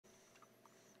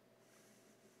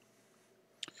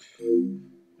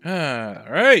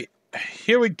Alright,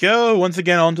 here we go, once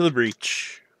again onto the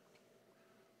breach.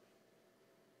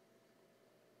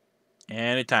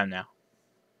 Anytime now.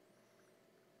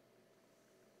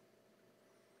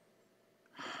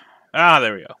 Ah,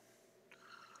 there we go.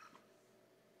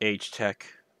 Age Tech.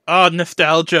 Ah,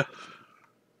 nostalgia.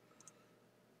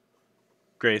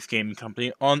 Greatest gaming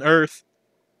company on Earth.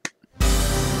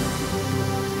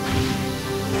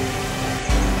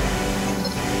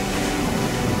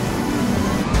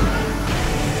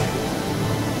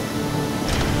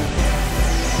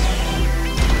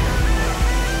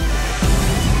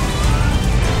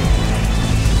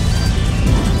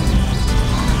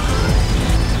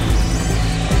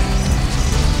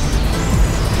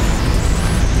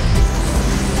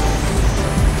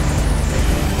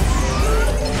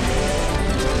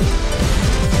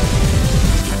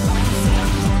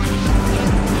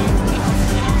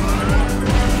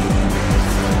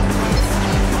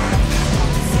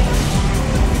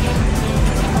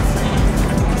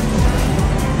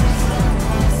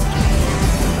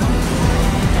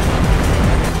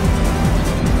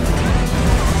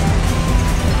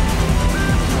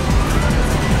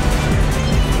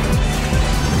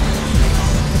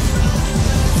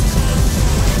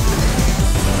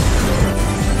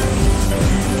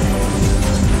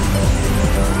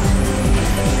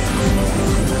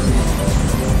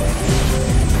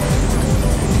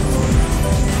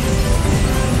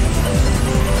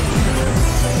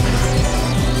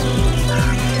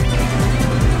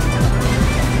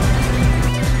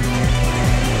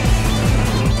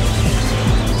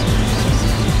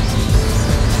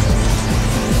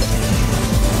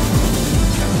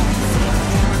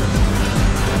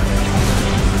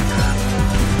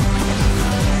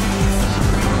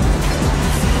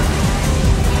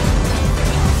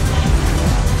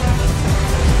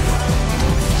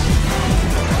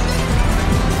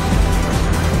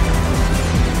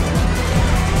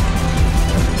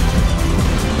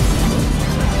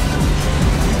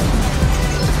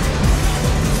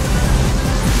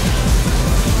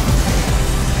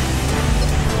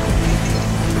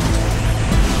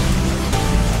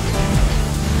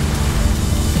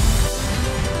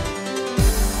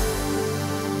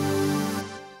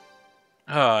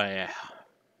 Oh, yeah.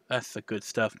 That's the good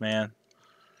stuff, man.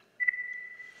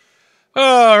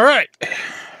 Alright.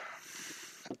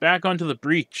 Back onto the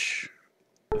breach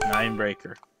with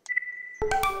Ninebreaker.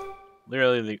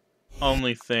 Literally the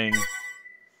only thing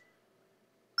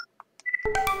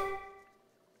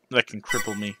that can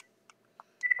cripple me.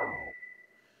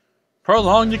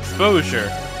 Prolonged exposure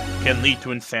can lead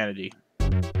to insanity.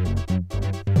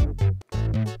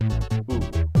 Ooh.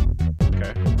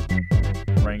 Okay.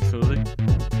 Running smoothly.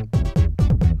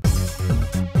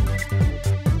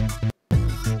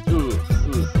 Ooh.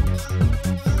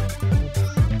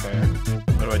 Okay.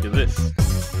 How do I do this?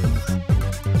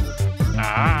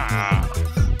 Ah!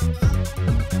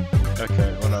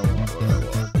 Okay, what do I want?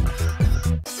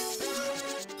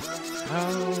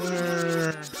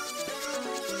 Power...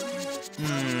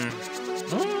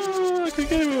 Oh, I could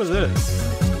get away with this.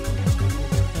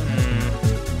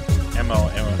 Ammo.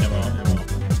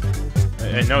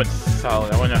 I know it's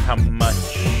solid. I want to know how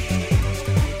much.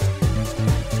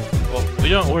 Well, we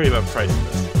don't worry about price of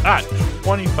this. Ah,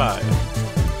 25.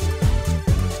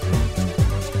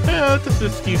 Yeah, that's a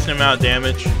decent amount of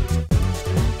damage.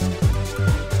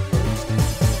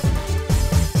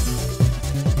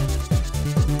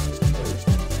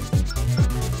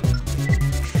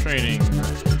 Training.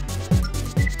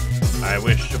 I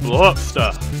wish to blow up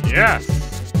stuff. Yes!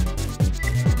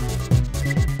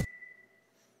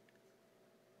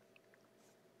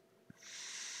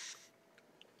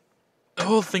 The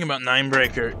whole thing about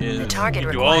Ninebreaker is the target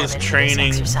you do all this training,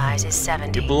 exercise is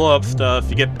 70. you blow up stuff,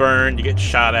 you get burned, you get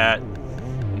shot at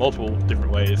multiple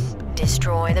different ways.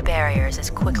 Destroy the barriers as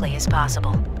quickly as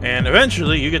possible. And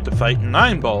eventually you get to fight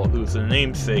Nineball, who's the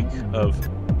namesake of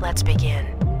Let's begin.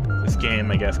 this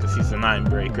game, I guess, because he's a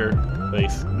Ninebreaker.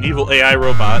 He's an evil AI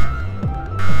robot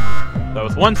that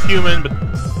was once human, but,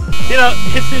 you know,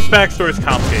 his backstory is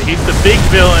complicated. He's the big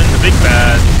villain, the big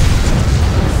bad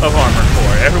of Armored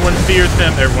Core. Everyone fears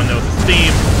him, everyone knows his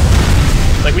theme.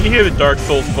 Like, when you hear the Dark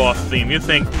Souls boss theme, you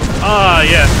think, ah,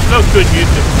 yes, so good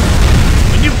music.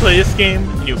 When you play this game,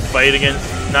 and you fight against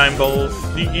Nineballs,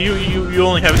 you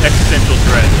only have existential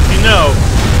dread. You know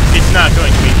it's not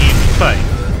going to be an easy fight.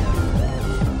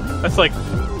 That's like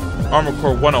Armored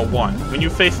Core 101. When you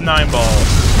face Nineball,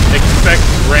 expect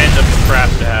random crap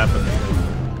to happen.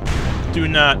 Do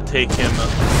not take him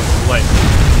lightly.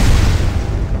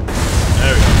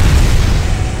 There we go.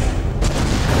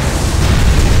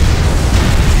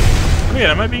 Oh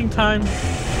yeah, am I being timed?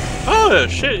 Oh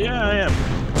shit, yeah I am.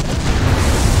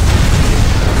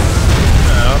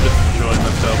 Yeah, I'm just enjoying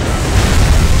myself.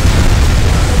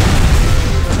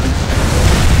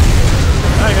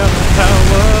 I got the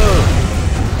power!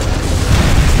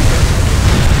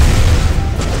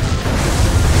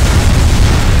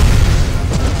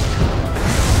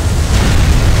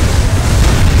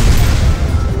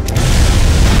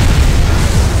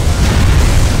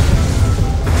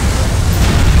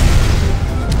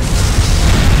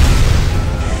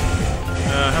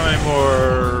 How many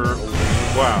more?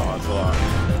 Wow, that's a lot.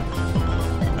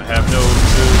 I have no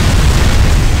food.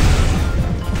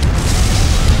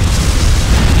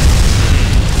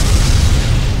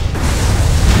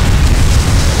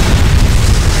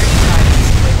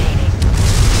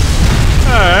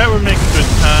 Alright, we're making good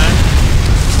time.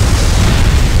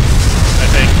 I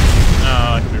think. No,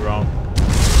 I could be wrong.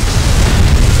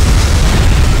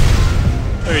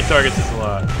 30 targets is a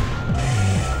lot.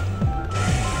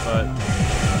 But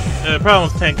the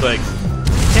problem with tank legs,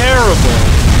 terrible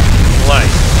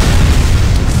light.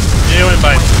 You know,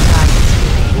 by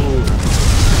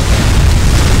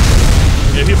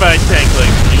if you buy tank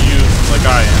legs, you use like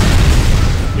I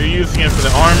am. You're using it for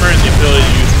the armor and the ability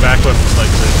to use back weapons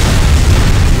like this.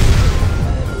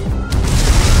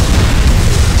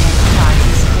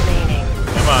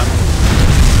 Come on.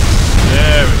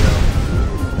 There we go.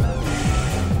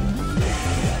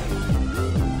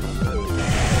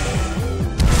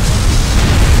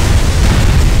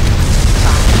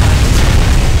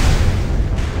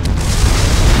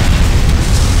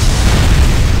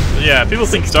 Yeah, people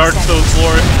think Dark Souls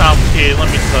lore is complicated, let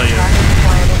me tell you.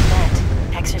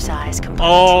 Exercise complete.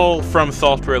 All From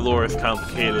Software lore is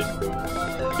complicated.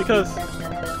 Because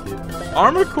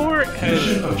Armored Core has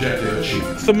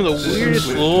some of the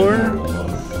weirdest lore,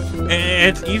 and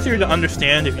it's easier to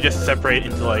understand if you just separate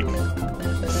into like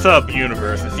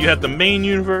sub-universes. You have the main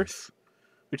universe,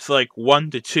 which is like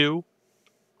 1 to 2,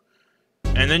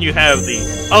 and then you have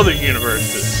the other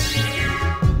universes.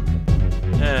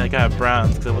 I got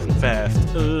bronze because I wasn't fast.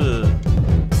 Ugh.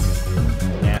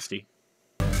 Nasty.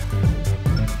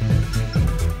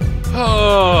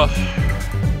 Oh.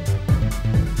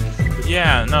 But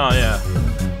yeah, no, yeah.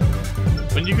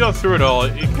 When you go through it all,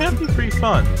 it can be pretty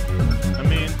fun. I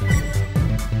mean,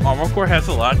 Armored Core has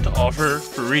a lot to offer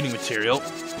for reading material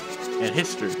and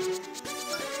history.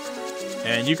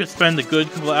 And you could spend a good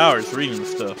couple of hours reading the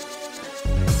stuff.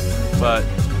 But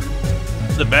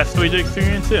the best way to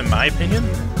experience it, in my opinion,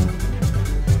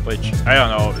 which I don't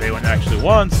know if anyone actually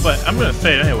wants, but I'm gonna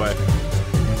say it anyway.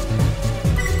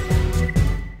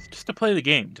 Just to play the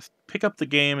game, just pick up the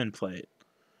game and play it.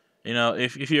 You know,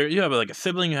 if you have like a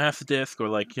sibling who has a disc, or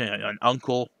like, you know, an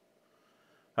uncle.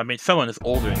 I mean, someone is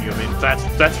older than you. I mean, that's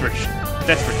for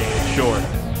damn sure.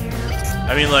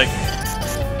 I mean, like,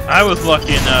 I was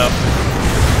lucky enough.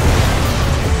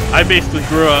 I basically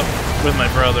grew up with my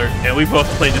brother, and we both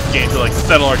played this game to like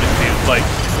settle our disputes, like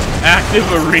active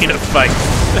arena fights.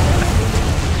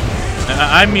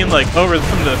 I mean, like, over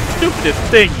some of the stupidest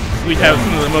things, we'd have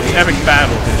some of the most epic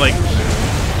battles, like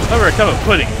over a cup of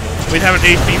pudding. We'd have an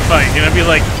AC fight, and it'd be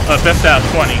like a best out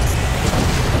of 20.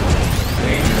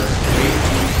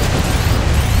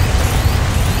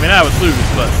 I mean, I would lose,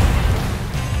 but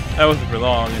that wasn't for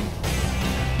long, and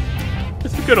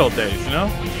it's the good old days, you know?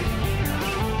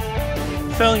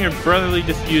 Settling your brotherly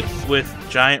disputes with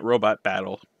Giant Robot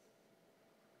Battle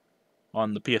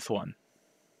on the PS1.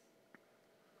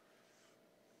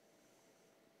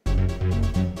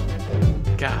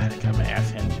 God, I got my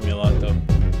ass handed to me a lot, though.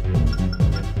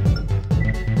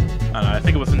 I don't know, I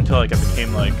think it wasn't until like, I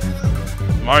became like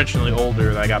marginally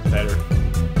older that I got better.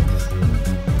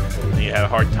 And he had a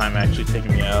hard time actually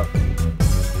taking me out.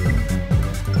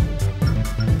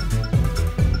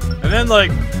 And then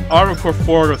like Armored Core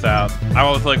 4 was out. I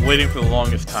was like waiting for the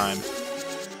longest time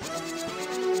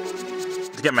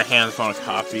to get my hands on a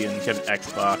copy and get an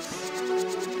Xbox.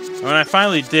 And when I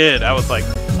finally did, I was like,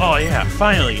 oh yeah,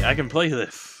 finally, I can play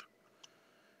this.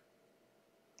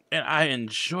 And I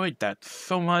enjoyed that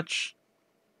so much,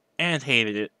 and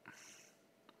hated it.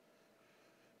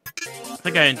 I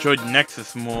think I enjoyed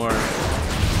Nexus more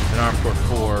than Armored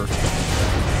Core 4.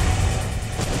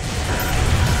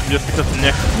 Just because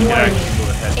Nexus you can actually go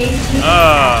ahead.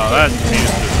 Oh, that's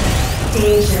beautiful.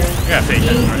 I gotta pay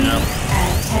attention right now.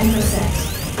 At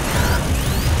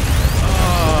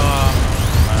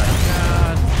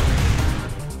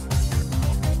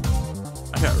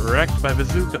 10%. Got wrecked by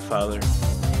Bazooka Father.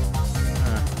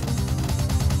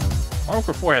 Armored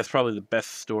Core 4 has probably the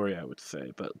best story, I would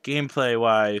say, but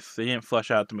gameplay-wise, they didn't flesh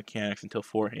out the mechanics until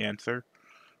 4 Answer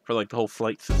for like the whole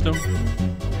flight system.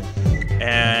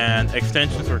 And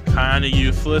extensions were kind of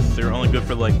useless. They were only good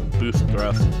for like boost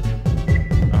thrust.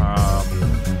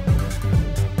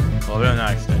 Well, they're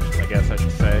not extensions, I guess I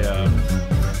should say.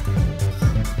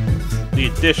 The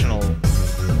additional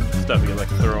stuff you like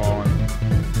to throw on.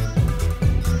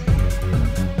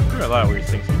 There are a lot of weird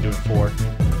things you can do in 4.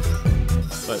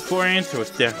 But 4 Answer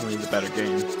was definitely the better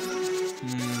game.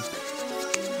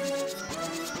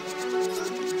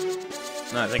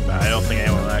 Now I think about it, I don't think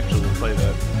anyone will actually play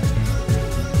that.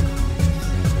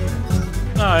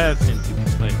 Oh, I have seen people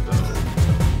play it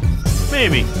though.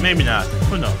 Maybe, maybe not.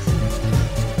 Who knows?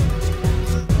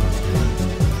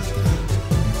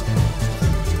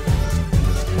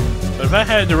 But if I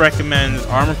had to recommend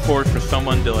Armored Core for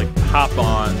someone to like hop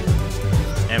on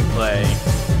and play,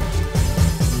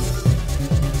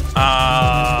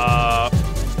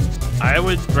 I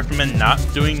would recommend not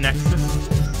doing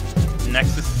Nexus.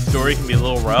 Nexus story can be a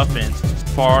little rough and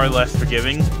far less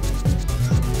forgiving.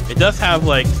 It does have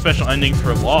like special endings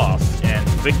for loss and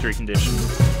victory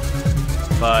conditions,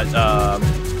 but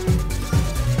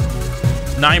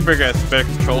Ninebreaker has a better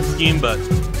control scheme, but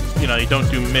you know, you don't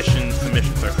do missions. The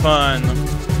missions are fun,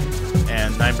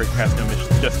 and Ninebreaker has no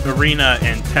missions, just arena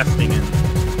and testing, and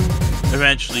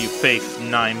eventually you face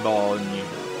Nineball and you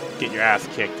get your ass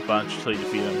kicked a bunch until you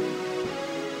defeat him.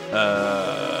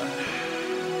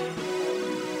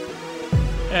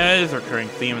 Yeah, it is a recurring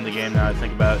theme in the game now I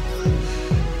think about it.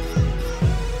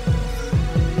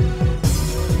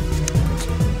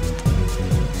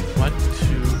 What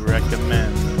to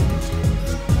recommend?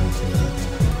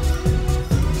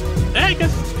 Yeah, I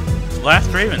guess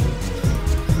Last Raven.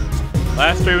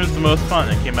 Last Raven's the most fun.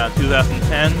 It came out in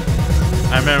 2010.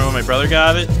 I remember when my brother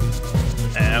got it,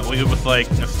 and it was like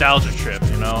a nostalgia trip,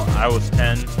 you know? I was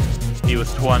 10, he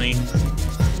was 20.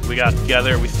 We got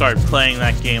together, we started playing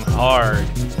that game hard,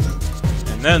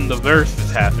 and then the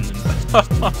verses happened, and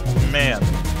oh man.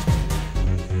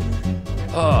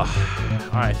 Oh,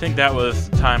 I think that was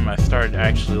the time I started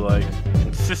actually like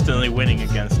consistently winning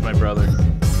against my brother.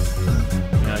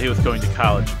 You know, he was going to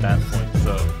college at that point,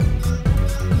 so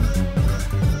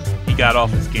he got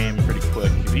off his game pretty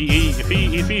quick.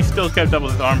 If he still kept up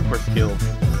with his Armored Core skills,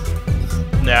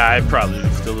 nah, I'd probably be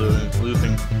still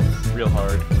losing real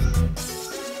hard.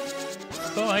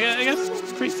 So I guess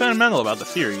it's pretty sentimental about the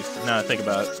series, now I think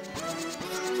about it.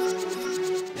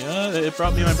 Yeah, it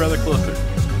brought me and my brother closer.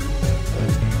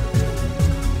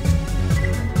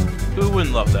 Who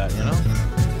wouldn't love that, you know?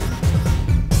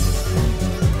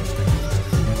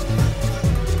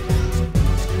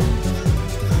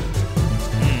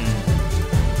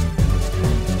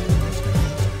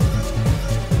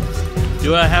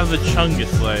 Do I have the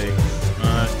Chungus legs?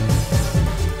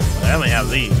 I only have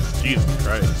these. Jesus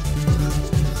Christ.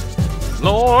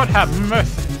 Lord have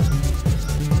mercy.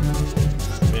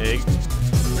 Big.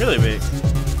 Really big.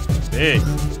 Big.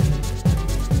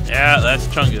 Yeah, that's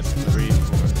Chungus.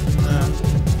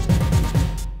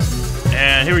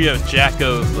 And here we have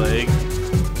Jacko's leg.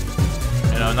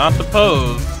 You know, not the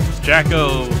pose.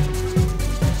 Jacko.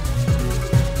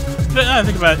 I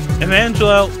think about it.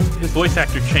 Evangelo, his voice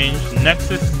actor changed.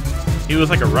 Nexus, he was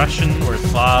like a Russian or a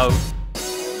Slav.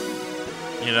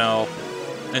 You know.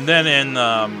 And then in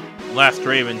Last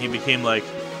Raven, he became like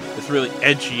this really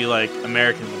edgy, like,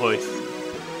 American voice.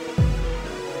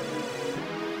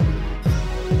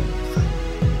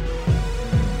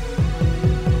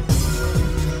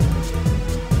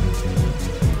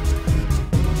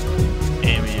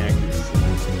 Aiming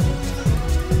accuracy.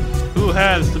 Who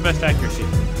has the best accuracy?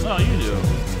 Oh, you do.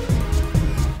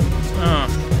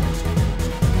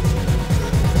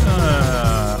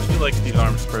 You like these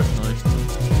arms personally.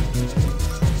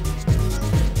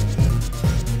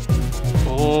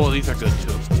 Oh, these are good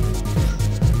too.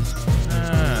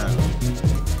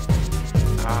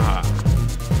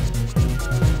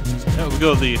 Yeah, we'll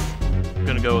go with these. I'm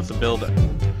gonna go with the build.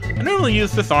 I normally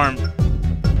use this arm.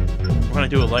 We're gonna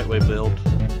do a lightweight build.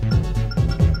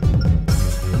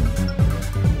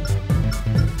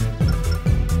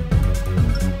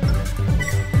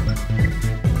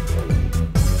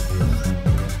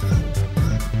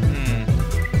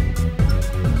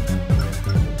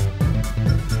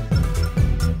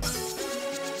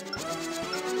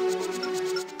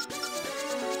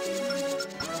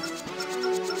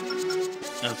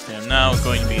 Let's see, I'm now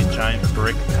going to be a giant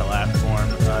brick platform.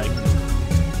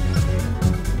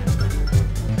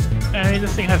 Hey,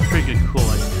 this thing has pretty good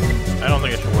cooling. I don't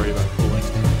think I should worry about cooling.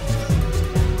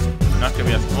 Not gonna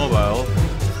be as mobile.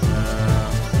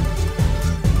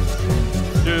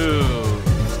 Dude.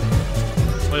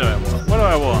 What do I want? What do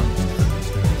I want?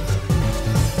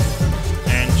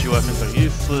 Energy weapons are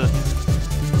useless.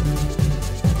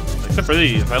 Except for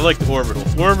these, I like the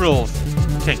orbitals. Orbitals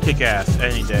can kick ass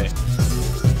any day.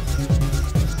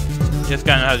 You just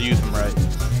gotta know how to use them right.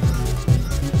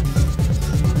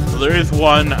 Well, there is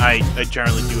one I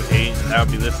generally do hate, and that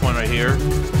would be this one right here.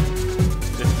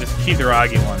 This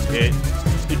Kitsuragi one. It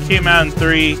came out in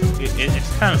 3.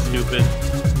 It's kind of stupid.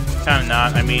 Kind of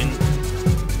not. I mean,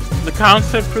 the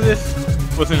concept for this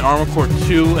was in Armored Core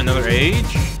 2, Another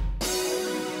Age.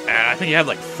 And I think you had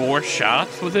like 4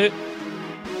 shots with it.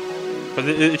 But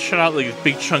it shot out like these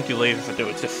big chunky lasers that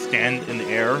would just stand in the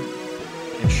air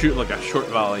and shoot like a short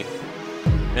volley.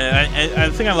 And I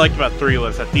think I liked about 3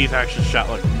 was that these actually shot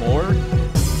like more.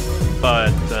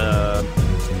 But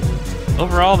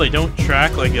overall, they don't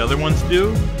track like the other ones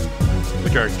do,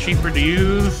 which are cheaper to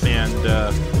use and,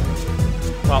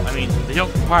 well, I mean, they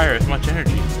don't require as much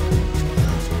energy.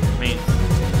 I mean,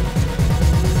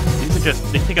 these are just,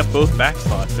 they take up both back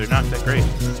slots. They're not that great.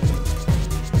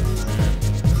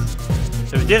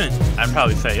 If it didn't, I'd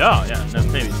probably say, oh, yeah, no,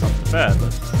 maybe it's not so bad,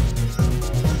 but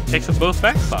it takes up both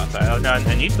back slots.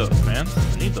 I need those, man.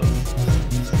 I need those.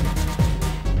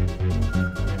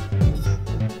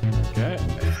 Okay.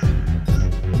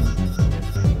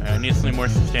 I need something more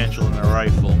substantial than a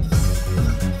rifle.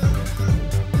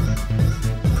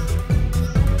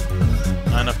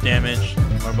 Not enough damage.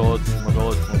 More bullets, more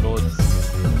bullets, more bullets.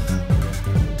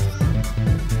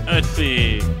 Let's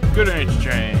see. Good energy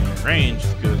drain. Range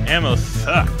is good. Ammo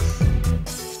sucks.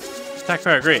 Attack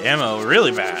power great. Ammo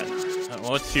really bad.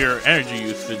 What's your energy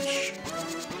usage?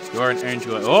 You are an energy.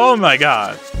 Oh my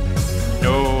god.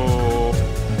 No.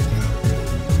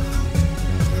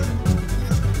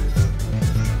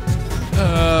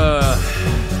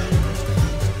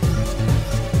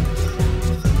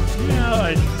 Yeah,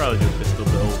 I should probably do a pistol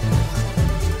build.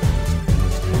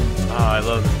 Ah, I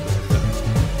love this.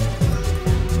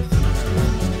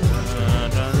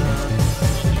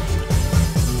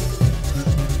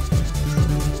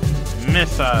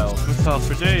 Missiles. Missiles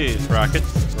for days.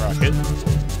 Rockets. Rocket.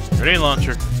 Grenade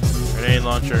launcher. Grenade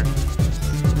launcher.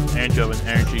 Energy weapon.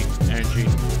 Energy. Energy.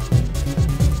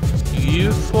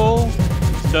 Useful.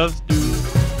 This does do.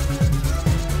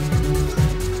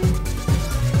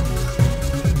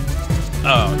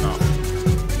 Oh, no.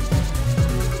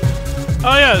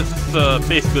 Oh, yeah, this is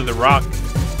basically the rock.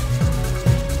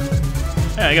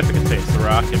 Yeah, I guess I could say it's the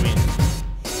rock. I mean,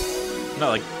 not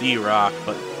like the rock,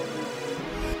 but.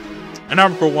 In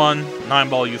Armored Core 1,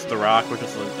 9-ball used the rock, which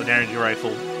is an energy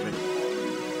rifle. I mean,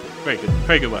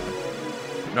 very good weapon.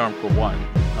 In Armored Core 1.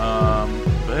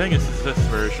 But I think it's this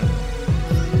version.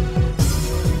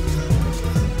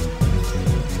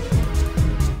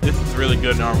 This is really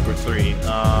good in Armored Core 3.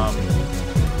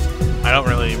 I don't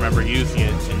really remember using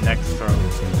it in Next Throne.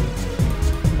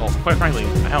 Well, quite frankly,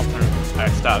 I don't remember. I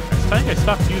stopped. I think I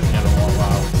stopped using it in a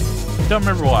while. Don't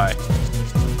remember why.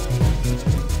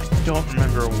 Don't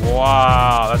remember.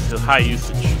 Wow, that's a high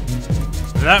usage.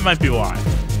 And that might be why.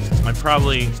 I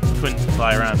probably couldn't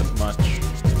fly around as much.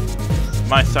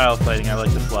 My style of fighting, I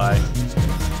like to fly.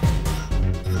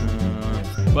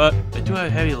 But I do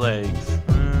have heavy legs.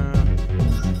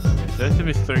 That's gonna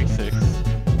be 36.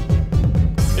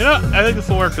 You know, I think this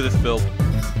will work for this build.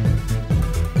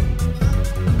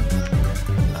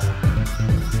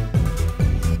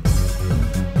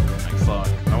 Thanks, lock.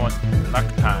 I want lock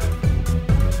time.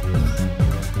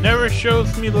 Never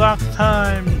shows me lock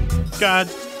time. God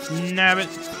nabbit.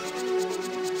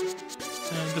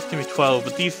 Just give me 12,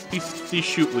 but these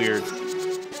shoot weird.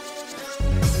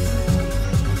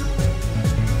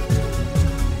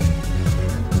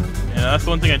 Yeah, that's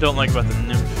one thing I don't like about the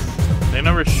nymphs. They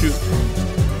never shoot.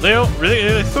 They don't really.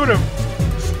 They sort of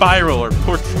spiral or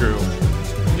corkscrew.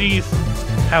 These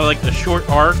have like a short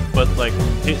arc, but like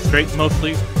hit straight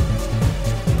mostly.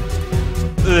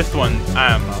 This one, I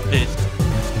don't know. It's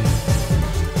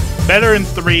better in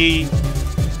 3,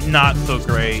 not so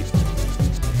great.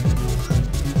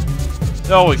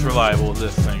 It's always reliable with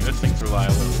this thing. This thing's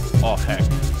reliable. Oh heck.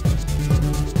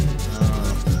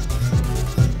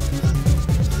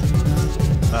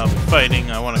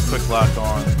 Fighting, I want a quick lock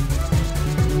on.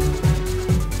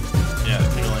 Yeah, I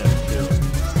think I only have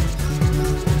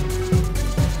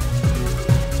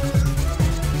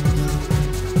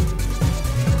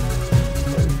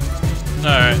 2.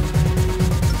 Alright.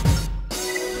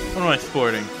 What am I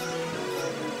sporting?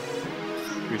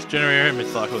 Increased generator,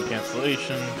 emits lock with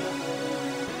cancellation.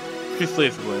 Increased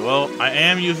laser blade. Well, I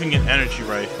am using an energy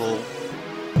rifle,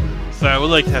 so I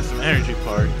would like to have some energy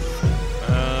parts.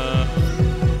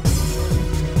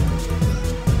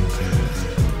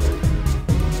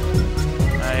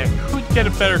 I could get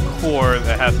a better core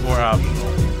that has more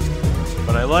optional,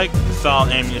 but I like the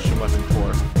solid ammunition weapon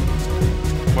core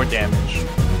more damage.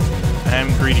 I am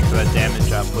greedy for that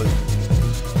damage output.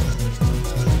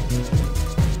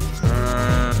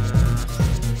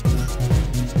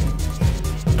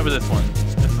 How about this one?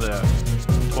 This is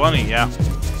a 20, yeah.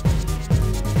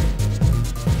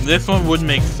 This one would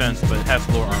make sense, but it has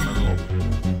lower armor roll.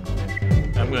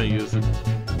 I'm gonna use it.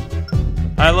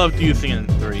 I loved using it in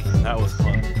 3. That was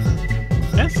fun.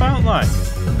 And Silent Line.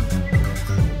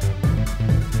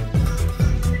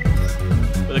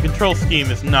 But the control scheme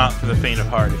is not for the faint of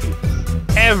heart if you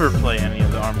ever play any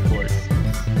of the Armored Cores.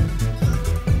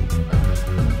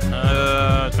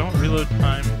 Don't reload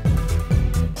time.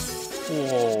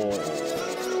 Whoa.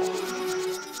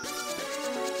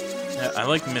 Yeah, I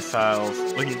like missiles.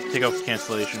 We can take off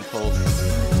cancellation pulse.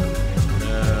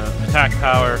 Attack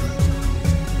power.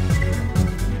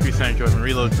 Increase energy weapon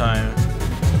reload time.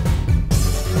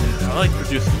 I like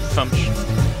reduced consumption.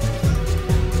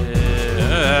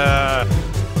 I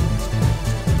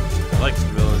like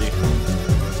stability.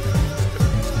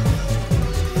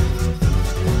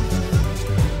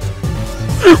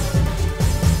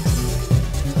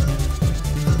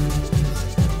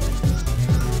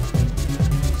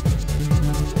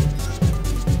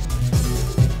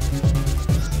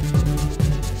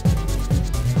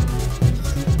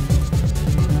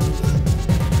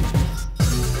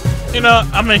 You know,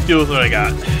 I'm gonna do with what I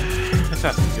got. This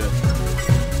has to be good.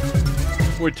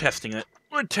 We're testing it.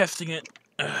 We're testing it.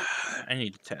 I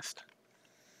need to test.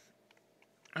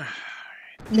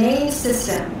 Main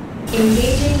system.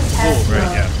 Engaging test Oh, right,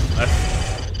 mode. yeah.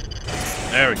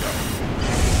 There we go.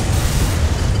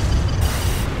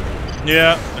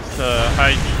 Yeah, it's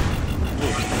high.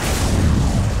 Ooh.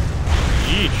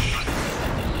 Yeesh.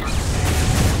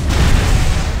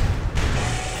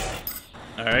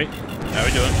 Alright, how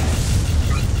we doing?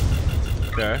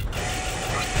 Okay.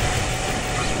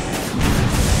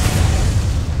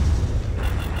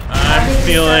 I'm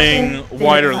feeling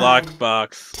wider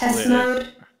lockbox. Test mode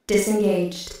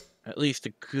disengaged. At least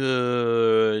a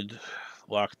good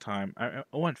lock time. I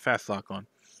want fast lock on.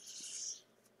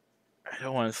 I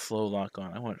don't want a slow lock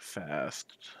on. I want it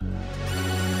fast.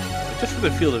 Just for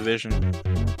the field of vision.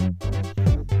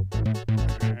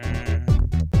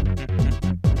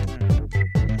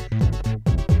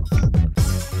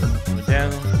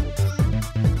 Down.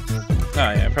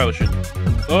 Oh yeah, I probably should.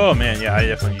 Oh man, yeah, I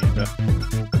definitely need that.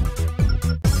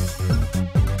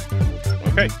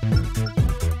 Okay.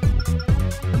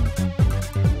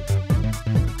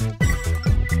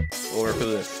 Or for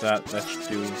this, that should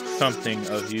do something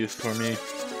of use for me.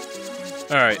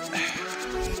 Alright.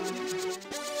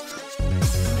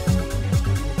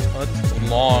 Well, it's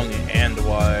long and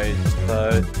wide,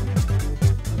 but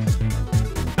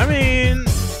I mean,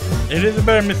 it is a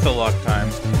better missile lock time.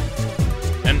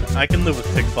 And I can live with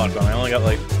 6 lock on. I only got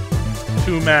like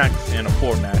 2 max and a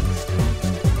 4 max.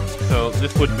 So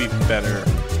this would be better.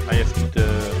 I just need to...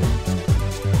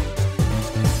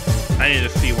 I need to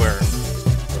see where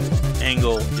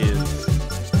angle is.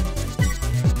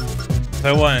 So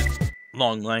I want it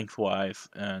long lengthwise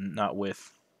and not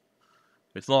width.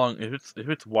 If it's long, if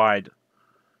it's wide.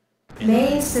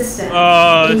 Main system.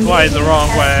 Oh, it's wide the wrong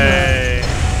way.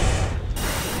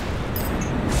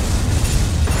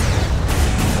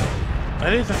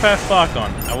 That is a fast lock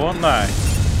on. I won't lie.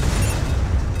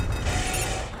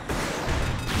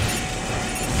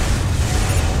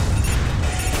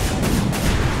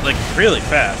 Like really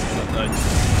fast, but like.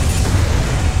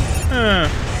 I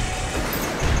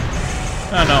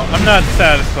don't know. I'm not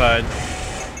satisfied.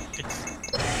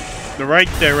 It's the right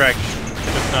direction,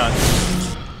 just not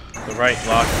the right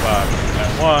lockbox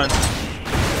at once.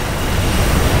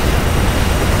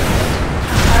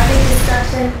 Target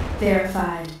destruction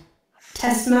verified.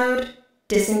 Test mode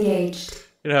disengaged.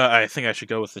 You know, I think I should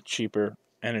go with the cheaper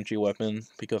energy weapon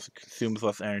because it consumes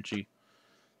less energy.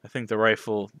 I think the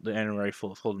rifle, the energy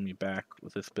rifle, is holding me back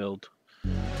with this build.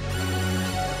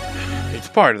 It's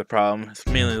part of the problem. It's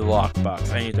mainly the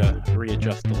lockbox. I need to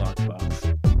readjust the lockbox.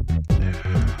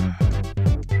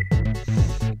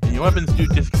 And the weapons do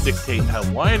dictate how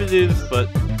wide it is, but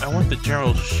I want the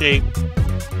general shape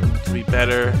to be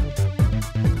better.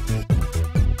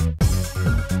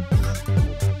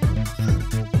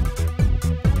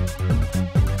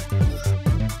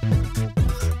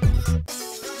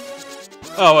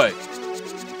 Oh, wait,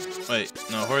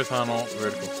 no, horizontal,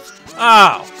 vertical.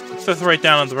 Ow! It says right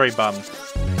down at the very bottom.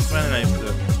 Very nice.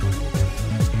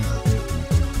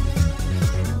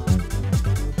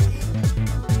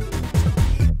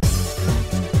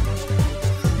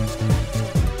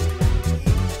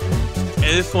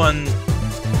 Hey, this one's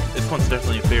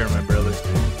definitely a favorite of my brother.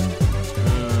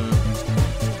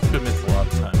 Could miss a lot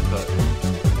of time, but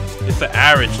It's the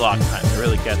average lock time that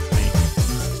really gets me.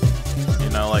 You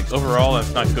know, like, overall,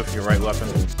 that's not good for your right weapon.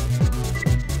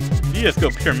 You just go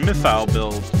pure missile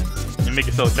build and make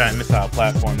yourself a giant missile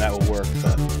platform, that will work,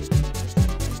 but...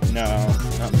 No,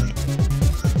 not me.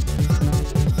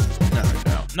 Not right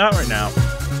now. Not right now.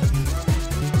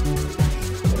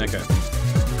 Okay.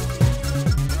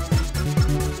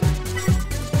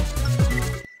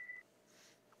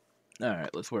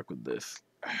 Alright, let's work with this.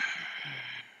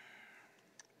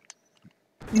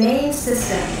 Main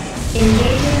system.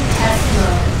 Engaging test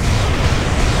mode.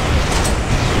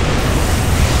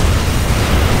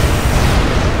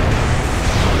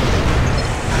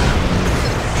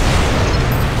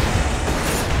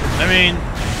 I mean,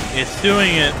 it's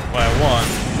doing it what I want,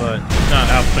 but it's not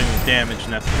outputting the damage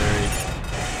necessary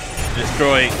to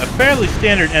destroy a fairly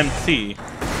standard MC.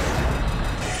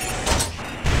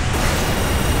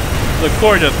 The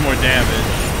core does more damage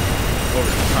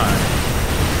over time.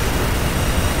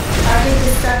 Target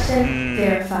destruction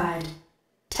verified.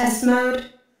 Test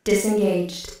mode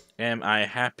disengaged. Am I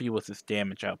happy with its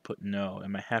damage output? No.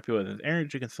 Am I happy with its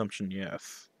energy consumption?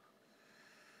 Yes.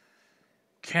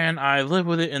 Can I live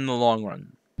with it in the long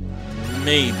run?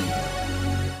 Maybe.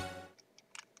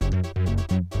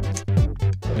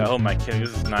 Oh my kidding,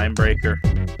 this is Ninebreaker.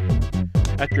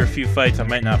 After a few fights, I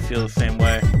might not feel the same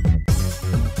way.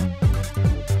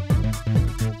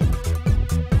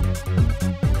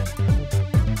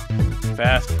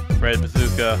 Fast, red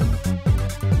bazooka.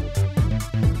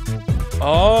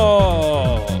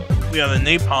 Oh! We have the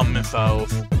napalm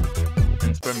missiles.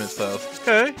 And spur missiles.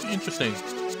 Okay, interesting.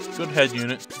 Good head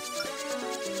unit.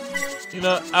 You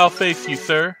know, I'll face you,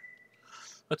 sir.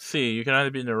 Let's see, you can either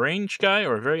be a ranged guy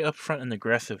or a very upfront and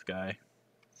aggressive guy.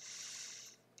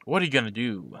 What are you gonna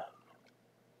do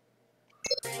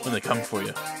when they come for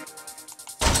you?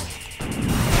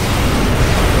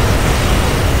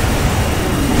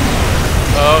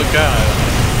 Oh god.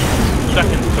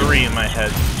 Stuck in 3 in my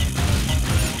head.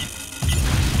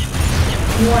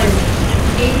 Warning.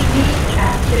 ADP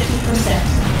at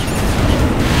 50%.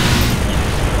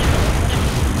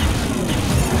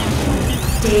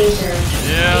 Danger.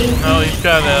 Yeah, no, he's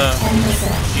got a 10%.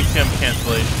 ECM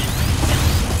cancellation.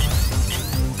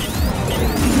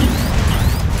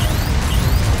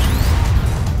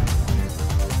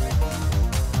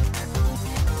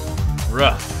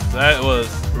 Rough. That was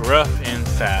rough and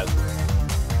sad.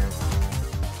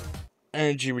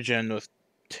 Energy regen was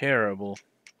terrible.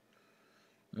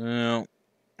 Well,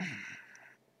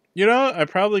 you know, I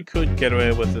probably could get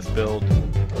away with this build.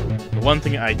 The one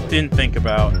thing I didn't think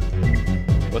about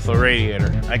was the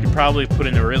radiator. I could probably put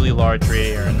in a really large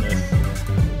radiator in this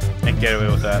and get away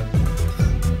with that.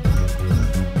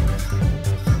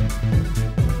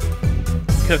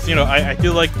 Because, you know, I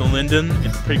do like the Linden.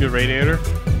 It's a pretty good radiator.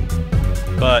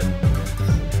 But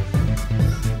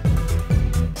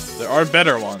there are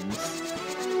better ones,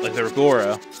 like the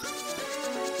Regora.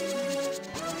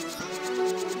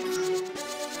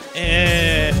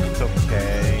 It's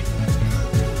okay.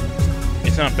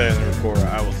 It's not better than Regora,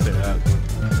 I will say that.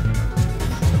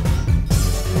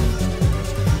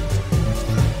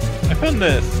 I found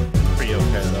this pretty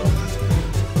okay though.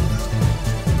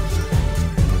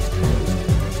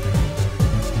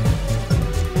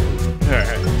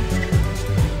 Alright.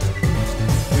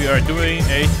 We are doing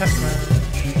a test match.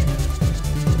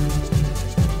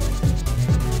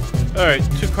 Alright,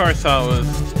 2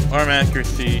 Karasawas, arm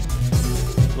accuracy,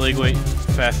 leg weight,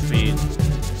 fast speed.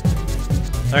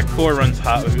 That core runs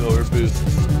hot with over boosts.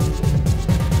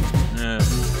 Yeah.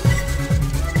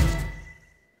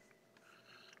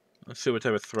 Let's see what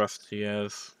type of thrust he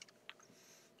has.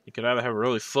 He could either have a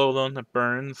really slow one that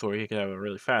burns, or he could have a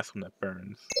really fast one that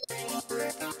burns.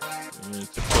 And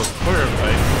it's a close quarter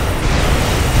fight.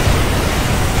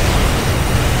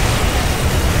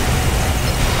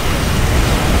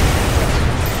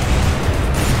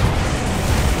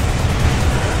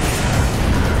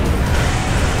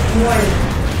 Warning.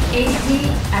 ADP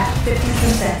at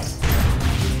 50%.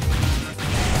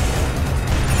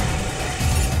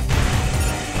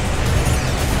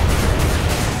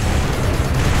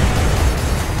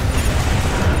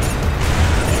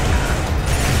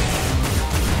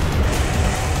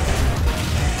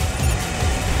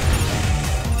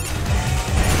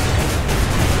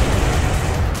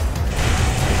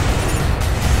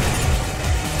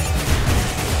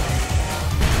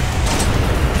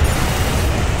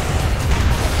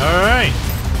 Alright.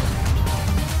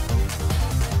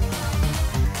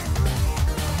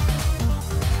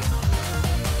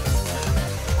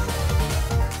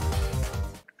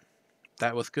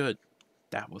 That was good.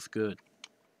 That was good.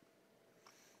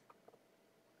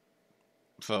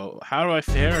 So how do I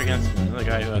fare against another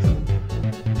guy who has a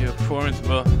performance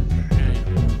above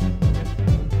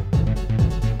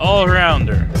all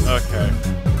rounder? Okay,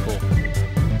 cool.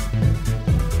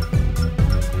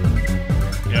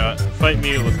 Yeah, fight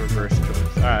me with reverse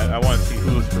joints. Alright, I want to see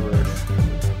who's reverse.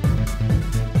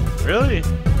 Really?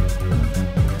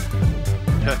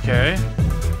 Okay.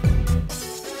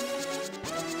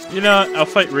 You know, I'll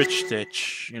fight Rich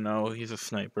Stitch. You know, he's a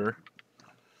sniper.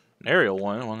 An aerial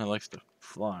one that likes to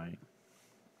fly.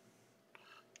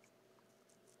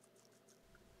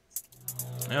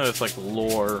 I know there's like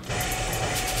lore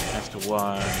as to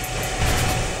why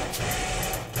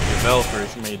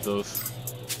developers made those.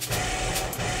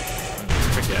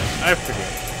 I forget.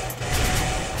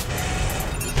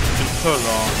 It's been so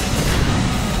long.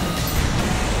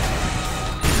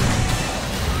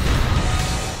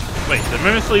 Wait, did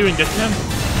Mimisley even get to him?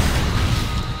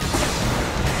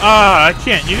 Ah, I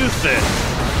can't use this.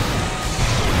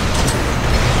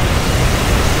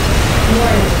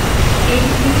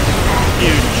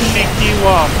 You cheeky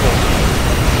waffle.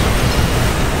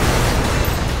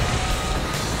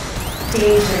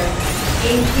 Danger.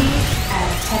 AP at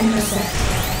 10%.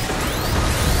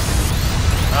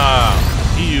 Ah,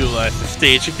 he utilized the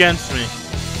stage against me.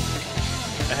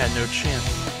 I had no chance.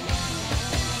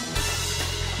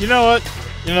 You know what?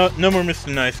 You know, no more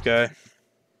Mr. Nice Guy.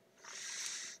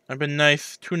 I've been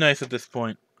nice, too nice at this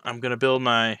point. I'm gonna build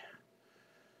my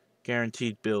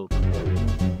guaranteed build.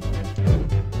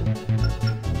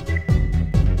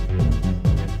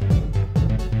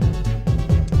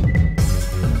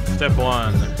 Step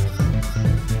 1.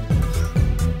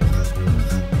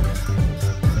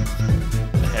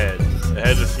 The head. The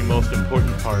head is the most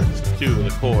important part. Step 2. The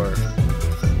core.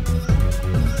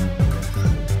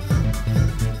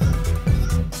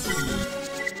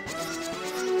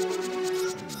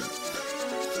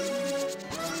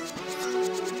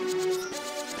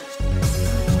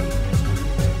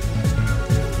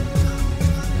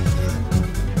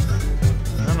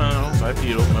 No,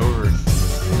 bipedal, no reverse.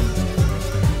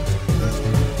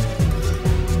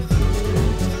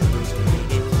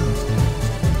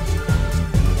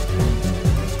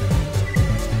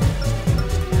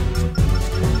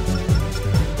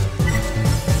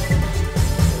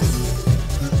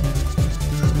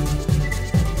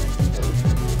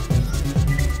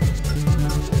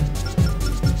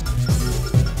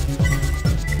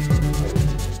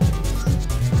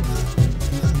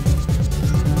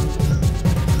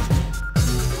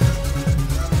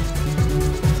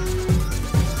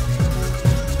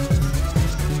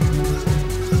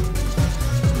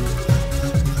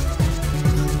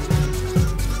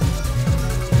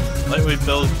 Lightweight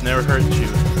builds never hurt you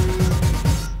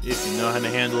if you know how to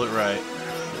handle it right.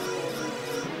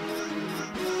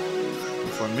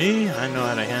 For me, I know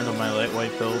how to handle my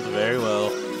lightweight builds very well.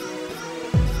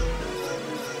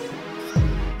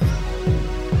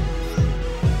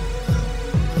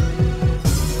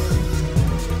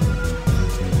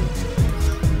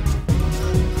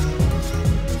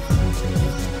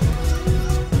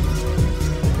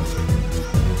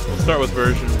 We'll start with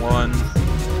version 1.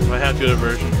 If I have to go to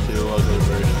version 2, I'll go to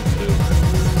version 2.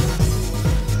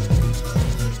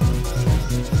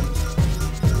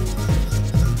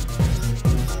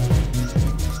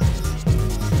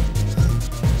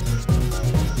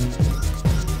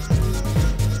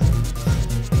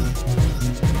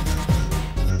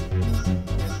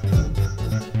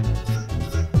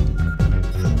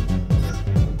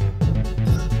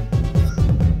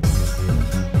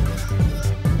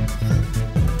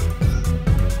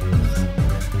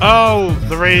 Oh,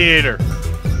 the radiator.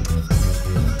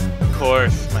 Of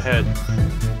course, my head.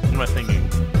 What am I thinking?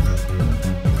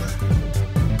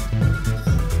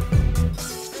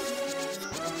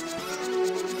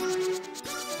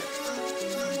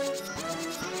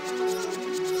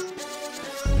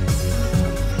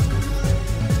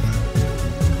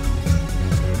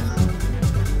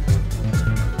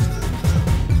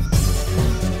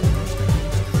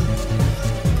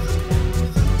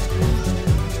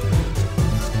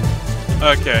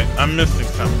 Okay, I'm missing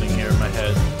something here in my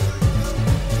head.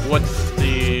 What's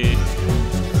the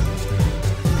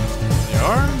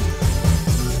arms?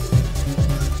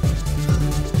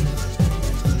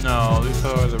 No, these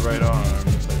are the right arms, I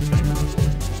think.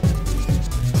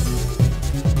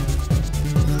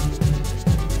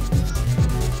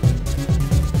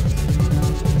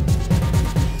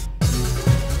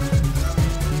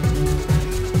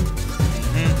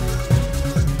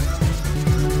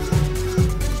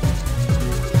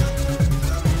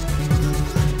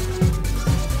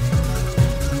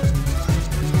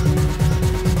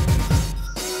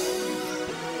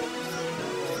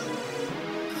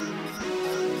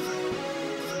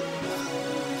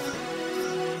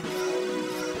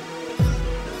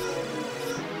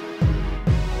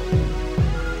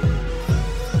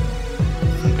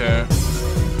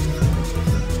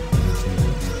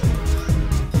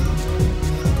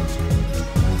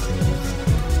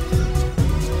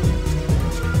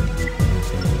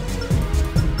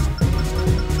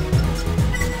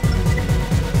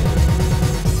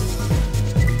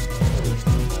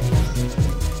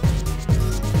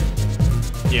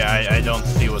 I don't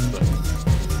see what's the...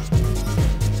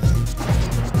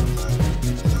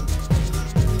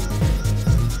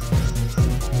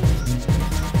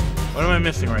 What am I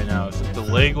missing right now? Is it the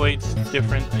leg weight's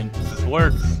different and this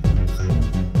works?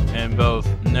 And both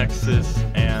Nexus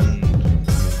and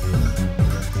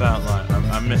Satellite.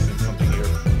 I'm missing something here.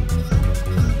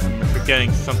 I'm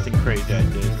forgetting something crazy I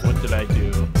did. What did I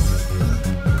do to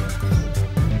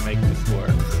make this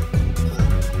work?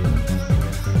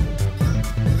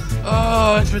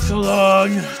 Oh, it's been so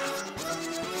long!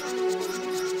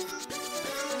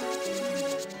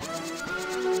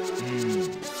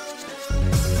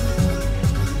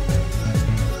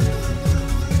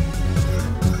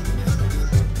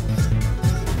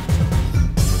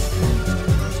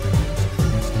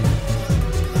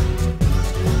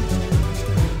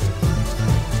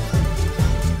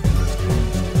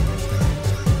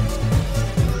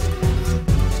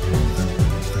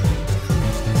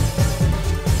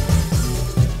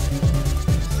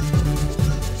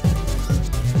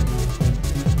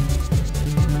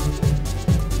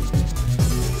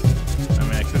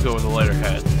 Go with a lighter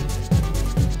head.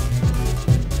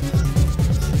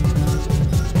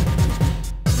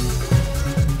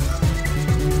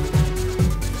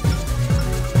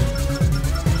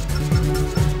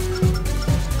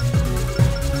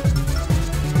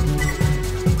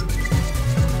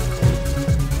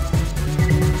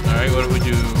 Alright, what do we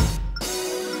do?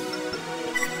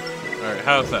 Alright,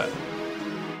 how's that?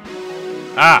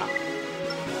 Ah!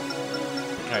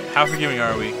 Alright, how forgiving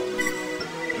are we?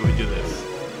 Do we do this?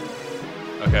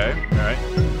 Okay, alright.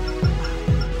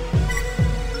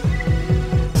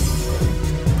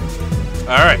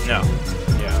 Alright, no.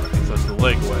 Yeah, so it's the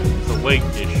leg weight. It's a weight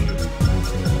issue.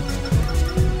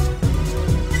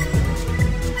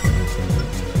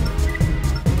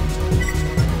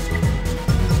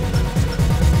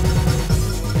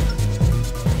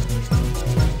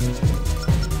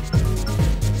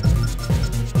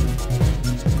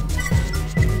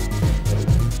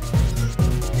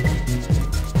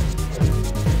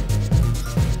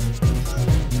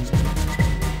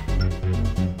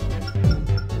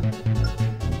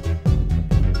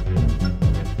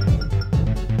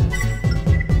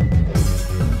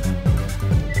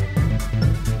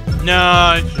 No,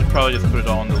 I should probably just put it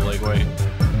all into the leg weight.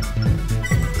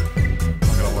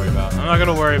 I'm not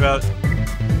gonna worry about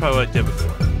probably what I did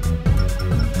before.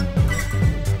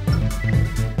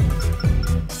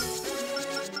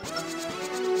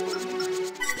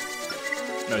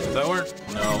 No, does that work?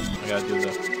 No, I gotta do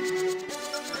the...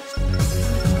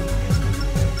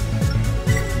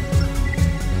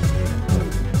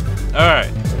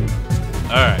 Alright.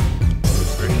 Alright.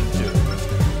 Version 2.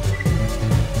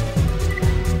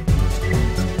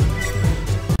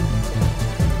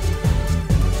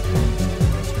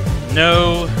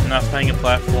 No, not playing a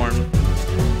platform.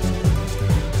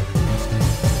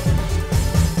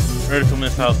 Vertical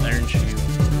missiles, iron shield,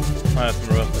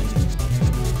 plasma weapons,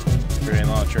 grenade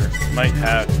launcher. Might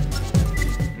have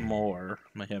more.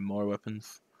 Might have more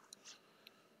weapons.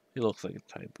 It looks like a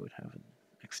type would have an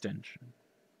extension.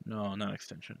 No, not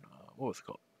extension. What was it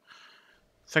called?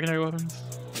 Secondary weapons?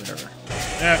 Whatever.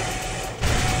 Yeah.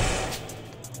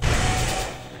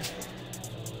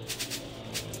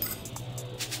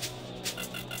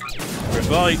 Red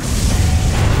volley.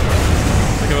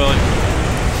 Second volley.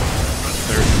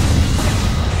 Third.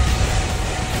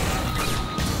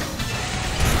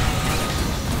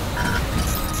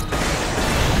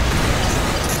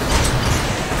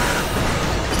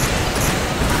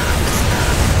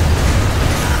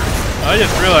 I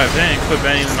just realized I didn't equip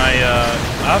any of my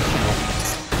optional.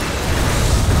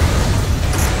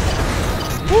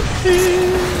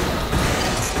 Whoopsie!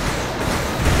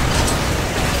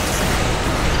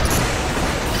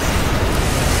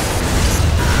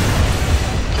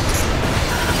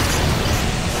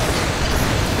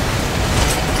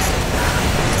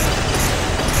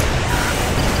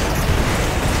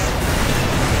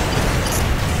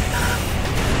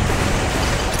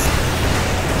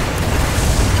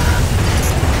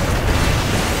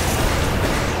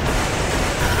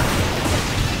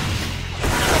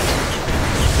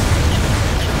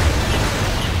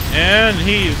 And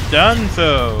he's done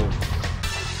so.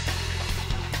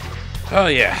 Oh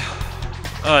yeah.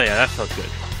 Oh yeah, that felt good.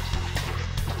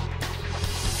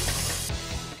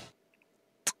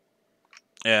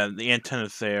 Yeah, the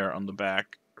antenna's there on the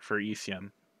back for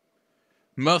ECM.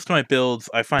 Most of my builds,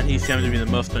 I find ECM to be the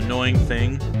most annoying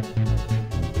thing.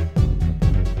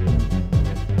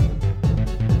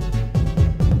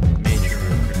 Major.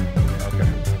 Okay.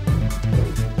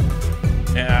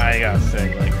 Yeah, I gotta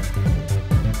say, like,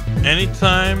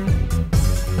 anytime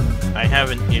I have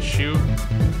an issue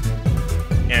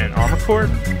core,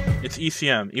 it's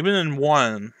ECM. Even in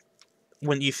 1,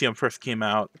 when ECM first came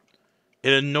out,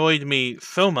 it annoyed me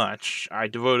so much, I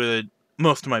devoted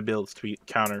most of my builds to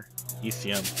counter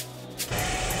ECM.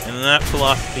 And that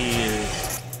philosophy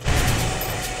is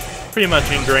pretty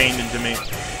much ingrained into me.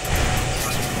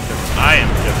 Because I am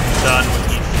just done with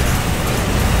ECM.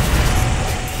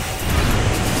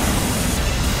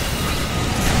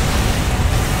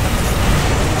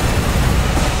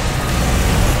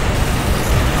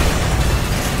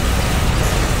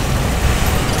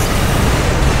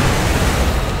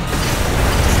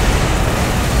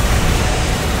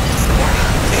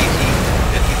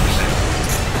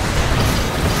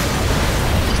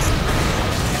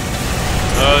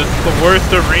 The worst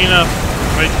arena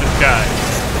fight this guy.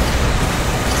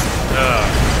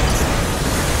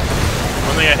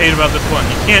 One thing I hate about this one,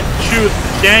 you can't choose the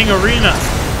dang arena.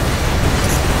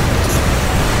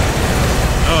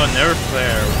 Oh, never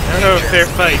fair. Never a fair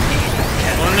fight.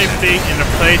 Only being in a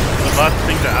place with lots of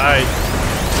things to hide.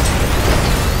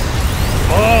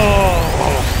 Oh!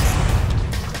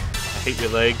 I hate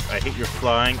your legs, I hate your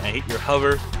flying, I hate your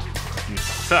hover. You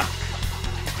suck.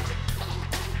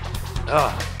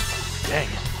 Oh. Dang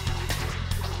it.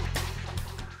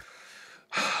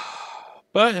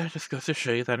 But it just goes to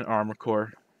show you that an armor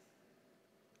core,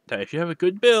 that if you have a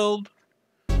good build,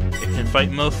 it can fight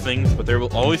most things, but there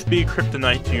will always be a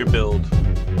kryptonite to your build.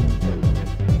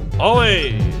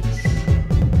 Always!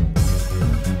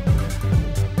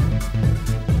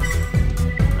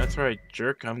 That's right,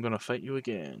 jerk, I'm gonna fight you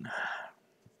again.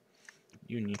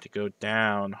 You need to go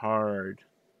down hard.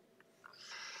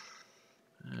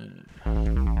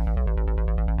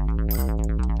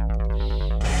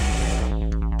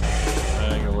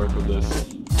 Work with this.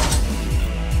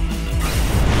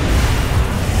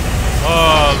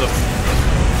 Oh, the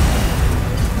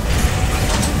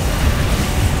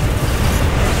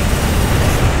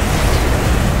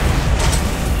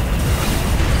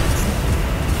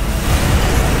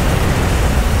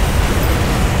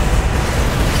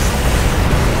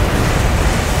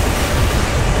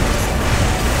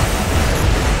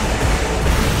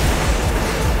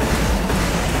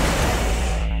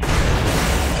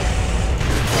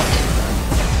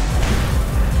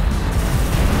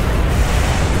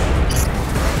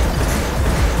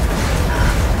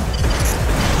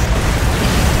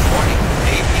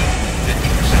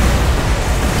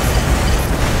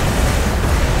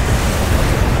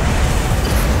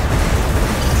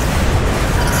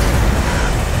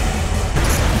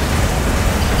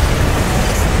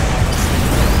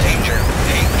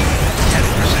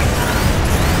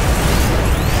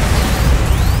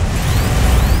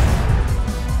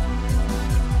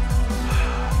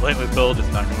lightweight build is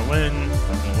not gonna win. It's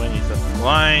not gonna win. He's just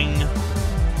flying.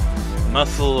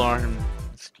 Muscle arm.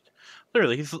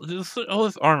 Literally, all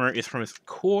his armor is from his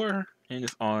core and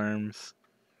his arms.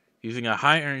 Using a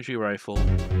high energy rifle.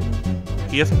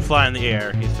 He doesn't fly in the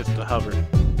air. He's just a hover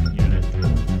unit.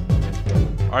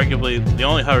 Arguably, the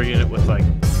only hover unit with like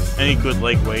any good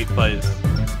leg weight, but is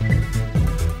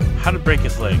how to break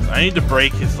his legs. I need to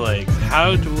break his legs.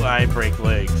 How do I break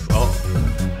legs? Oh.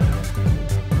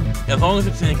 As long as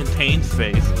it's in a contained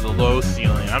space with a low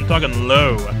ceiling, I'm talking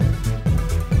low,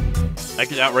 I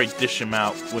could outright dish him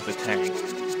out with a tank.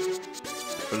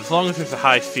 But as long as there's a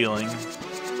high ceiling,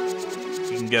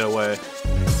 you can get away.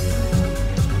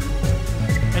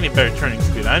 I need better turning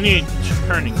speed. I need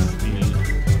turning speed.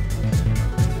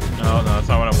 No, that's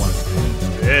not what I want.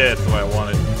 Yeah, that's what I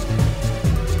wanted.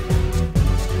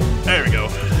 There we go.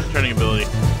 Turning ability.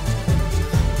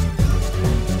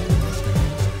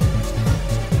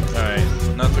 Alright,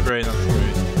 not so great, not so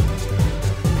great.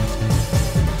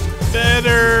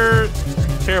 Better!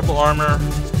 Terrible armor.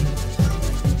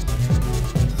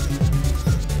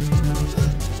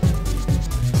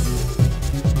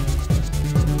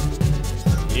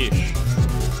 Yeesh.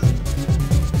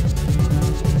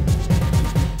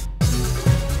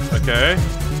 Okay.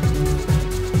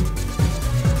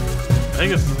 I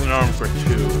think this is an armor for 2.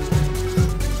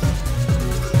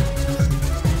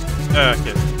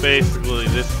 Okay, basically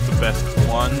this is the best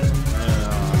one.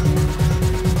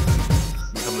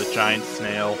 Become the giant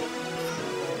snail.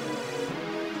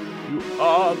 You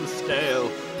are the snail.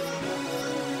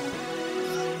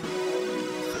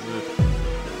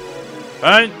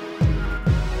 Fine.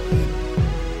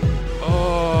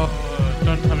 Oh,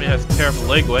 don't tell me it has terrible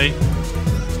leg weight.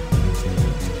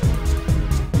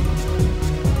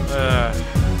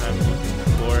 I'm looking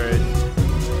for it.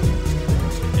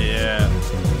 Yeah.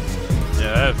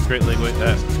 Yeah, that's great leg weight.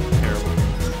 That's terrible.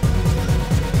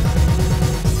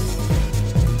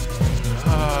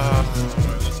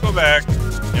 Let's go back.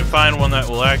 Yep. find one that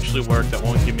will actually work, that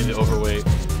won't give me the overweight.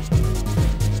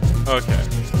 Okay.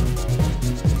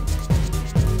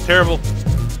 Terrible.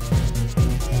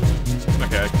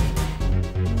 Okay.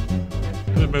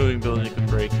 Good moving ability, good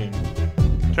braking.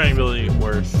 Turning ability,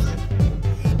 worse.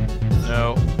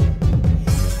 No.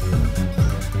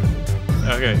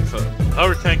 Okay, so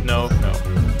hover tank, no.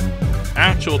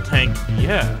 Actual tank,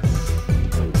 yes.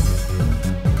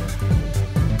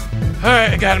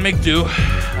 Alright, I gotta make do.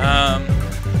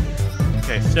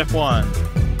 Okay, step 1.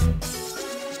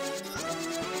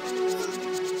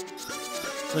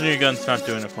 Linear gun's not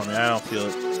doing it for me. I don't feel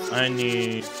it. I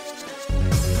need...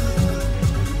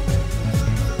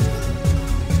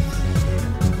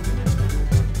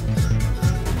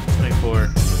 $24.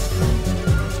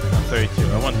 Not 32.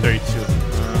 I want 32.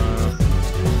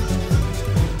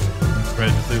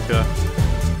 Red bazooka.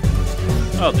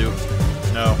 I'll do.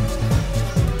 No.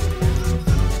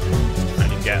 I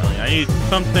need Gatling. I need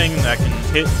something that can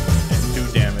hit and do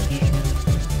damage.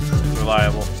 It's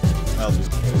reliable. I'll do.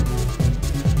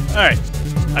 Alright.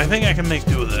 I think I can make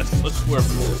do with this. Let's work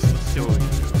with this. Let's see what we can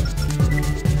do.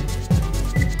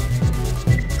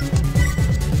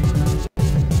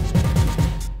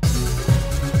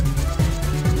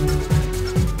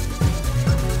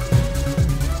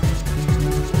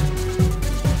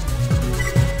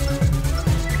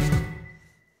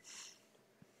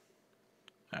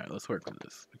 Let's work with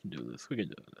this. We can do this. We can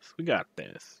do this. We got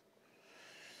this.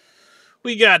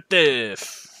 We got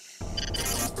this.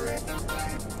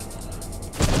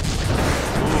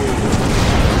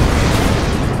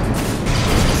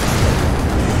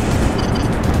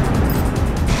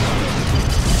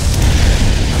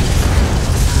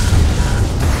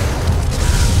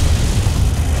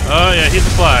 Oh yeah, he's a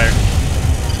flyer.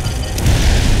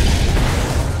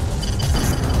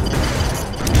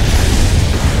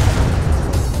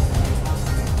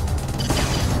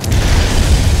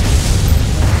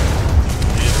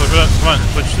 Come on,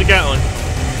 switch to Gatling.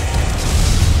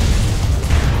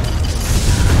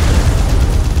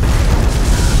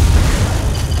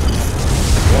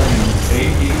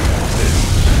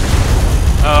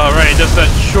 Oh, right, it does that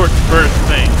short burst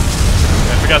thing.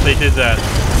 I forgot they did that.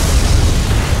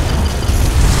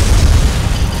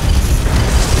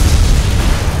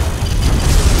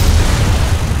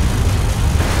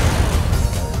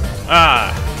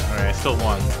 Ah! Alright, I still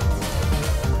won.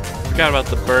 Forgot about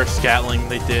the burst Gatling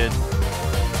they did.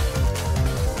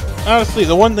 Honestly,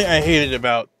 the one thing I hated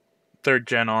about 3rd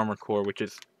Gen Armor Core, which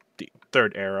is the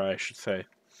 3rd era, I should say.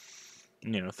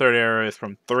 You know, 3rd era is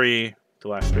from 3 to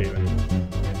Last Raven.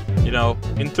 You know,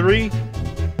 in 3,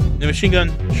 the machine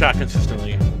gun shot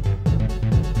consistently.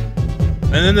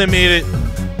 And then they made it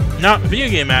not video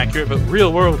game accurate, but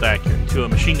real world accurate to a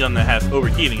machine gun that has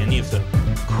overheating and needs to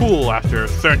cool after a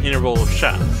certain interval of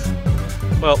shots.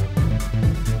 Well,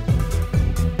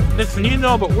 listen, you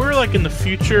know, but we're like in the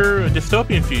future, a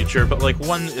dystopian future, but like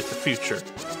one, it's the future.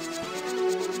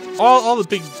 All the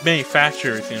big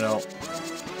manufacturers, you know,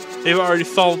 they've already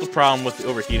solved the problem with the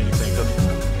overheating thing. Because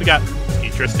we got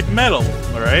futuristic metal,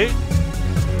 alright?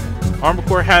 Armor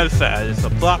Core has that. It's a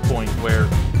plot point where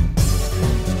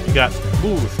you got,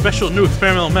 ooh, special new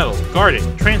experimental metal. Guard it,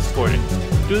 transport it,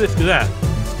 do this, do that.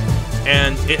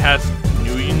 And it has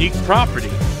new unique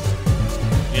properties.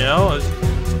 You know?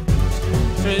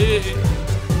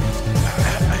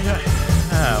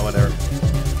 Whatever.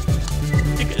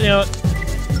 You know,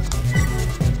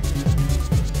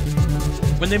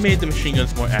 when they made the machine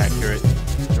guns more accurate,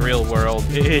 the real world,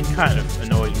 it kind of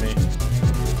annoyed me.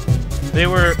 They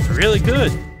were really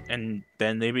good, and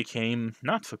then they became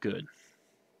not so good.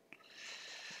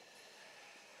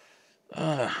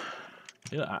 Yeah,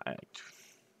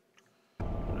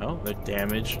 the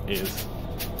damage is,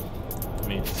 I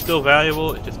mean, it's still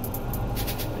valuable. It just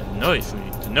annoys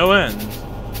me to no end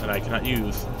that I cannot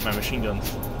use my machine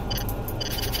guns.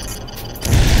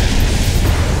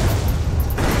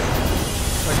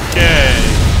 Okay.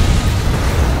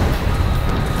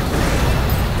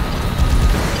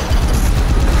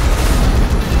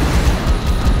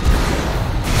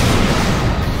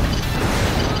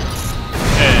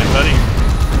 Hey, buddy.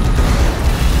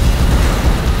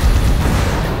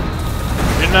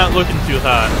 You're not looking too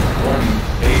hot.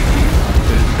 180.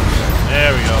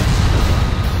 There we go.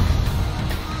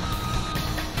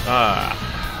 Ah.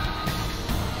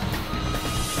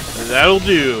 That'll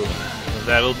do.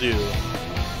 That'll do.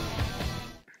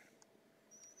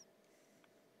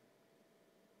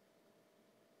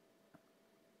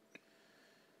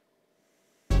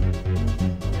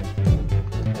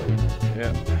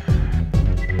 Yeah.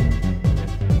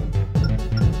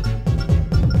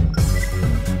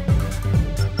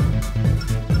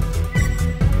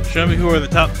 Show me who are the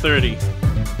top 30.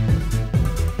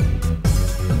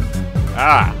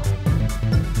 Ah.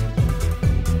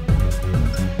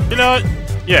 You know what?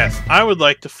 Yes, I would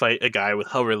like to fight a guy with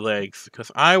hover legs,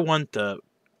 because I want to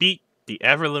beat the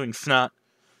ever-living snot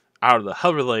out of the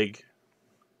hover leg.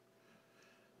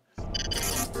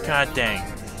 God dang.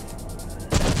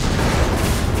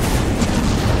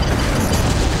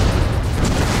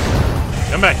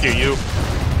 Come back here, you.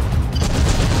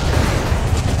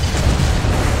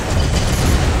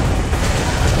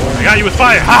 I got you with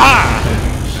fire! Ha ha!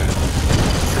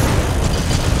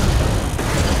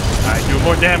 Alright, do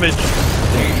more damage.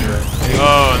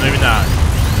 Oh, maybe not.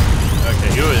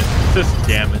 Okay, you assist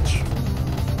damage.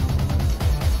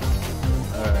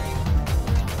 Alright.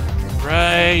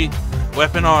 Right.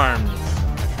 Weapon arms.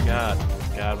 I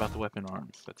forgot about the weapon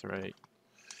arms. That's right.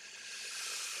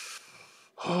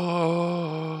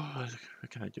 Oh, what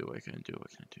can I do? What can I do?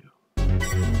 What can I do?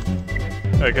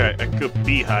 Okay, a good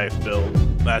beehive build.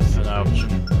 That's an option.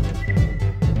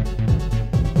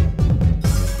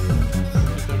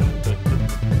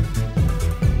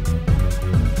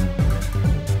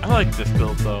 I like this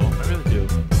build though, I really do.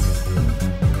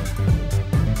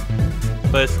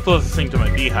 But it's the closest thing to my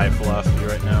beehive philosophy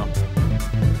right now.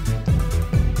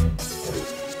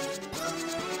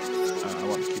 I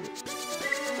want to keep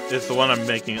it. It's the one I'm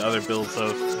making other builds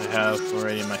of. I have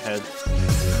already in my head.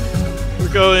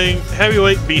 We're going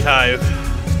heavyweight beehive.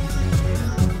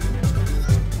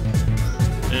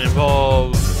 It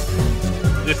involves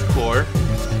this core.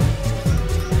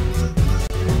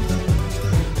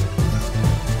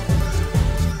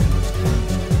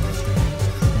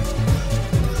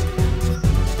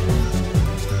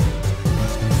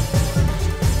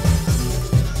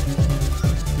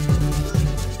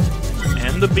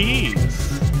 And the bees.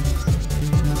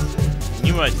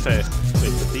 You might say,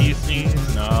 wait, the bees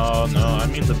knees? No, I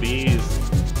mean the bees.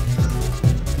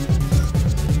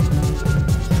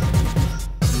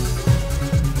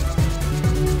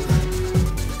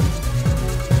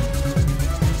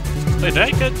 Wait, did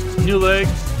I get new legs?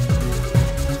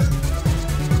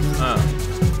 Oh.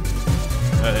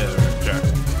 Yeah, sure.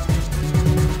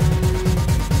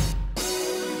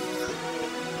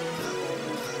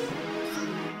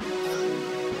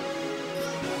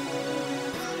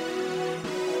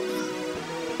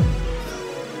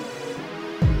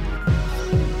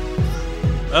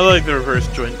 I like the reverse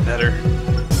joint better.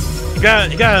 You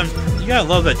gotta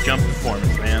love that jump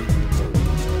performance, man.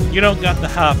 You don't got the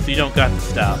hops, you don't got the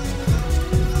stop.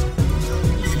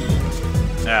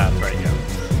 Ah, that's right, yeah.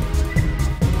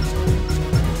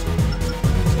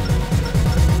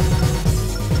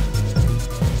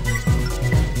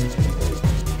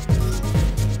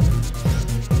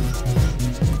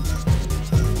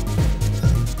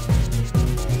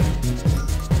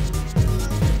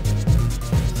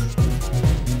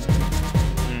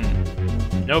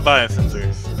 No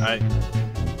biosensors.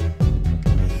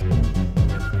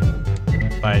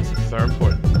 Biosensors are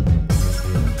important.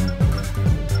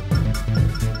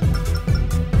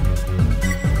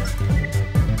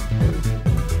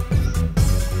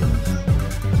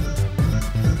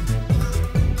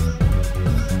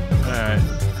 Alright.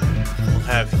 We'll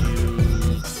have you...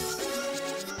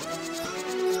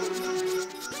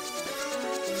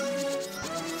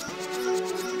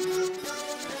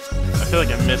 I feel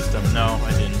like I missed them. No,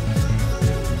 I didn't.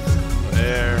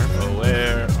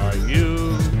 Where are you?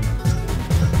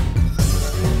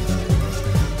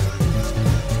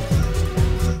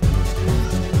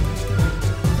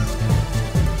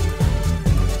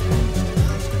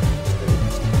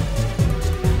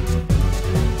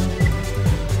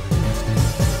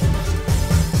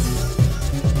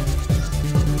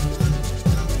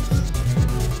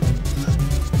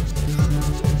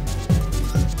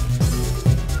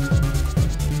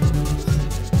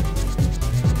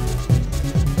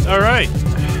 Alright.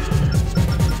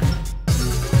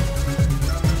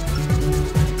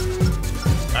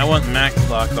 I want max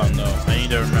lock on though. I need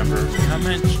to remember how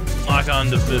much lock on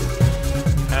does this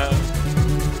have?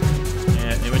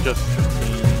 Yeah, image of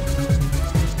 15.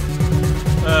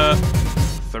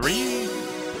 3?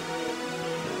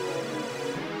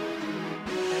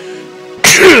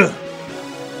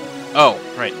 Oh,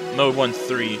 right. Mode 1's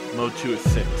 3, mode 2 is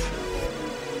 6.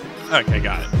 Okay,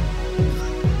 got it.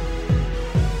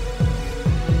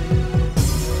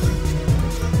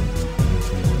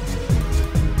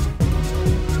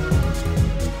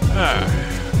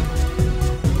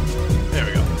 There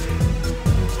we go.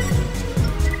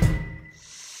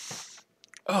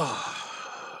 Oh,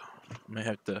 may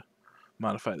have to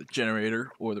modify the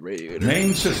generator or the radiator.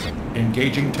 Main system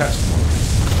engaging test mode.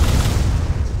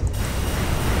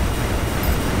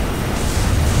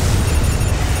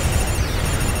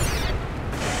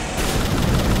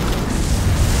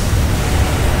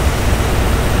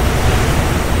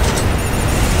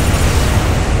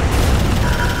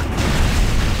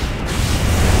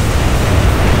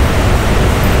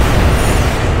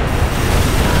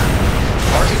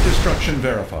 Instruction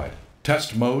verified.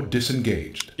 Test mode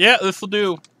disengaged. Yeah, this will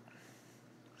do.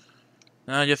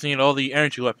 I just need all the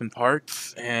energy weapon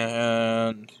parts,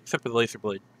 and except for the laser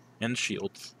blade and the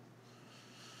shields.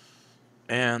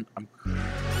 And I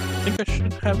think I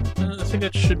should have. I think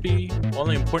that should be all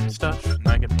the important stuff. And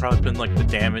I can probably put in like the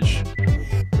damage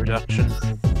reduction.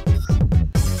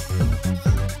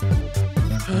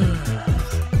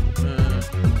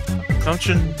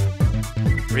 Consumption,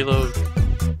 reload,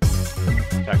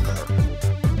 attack power.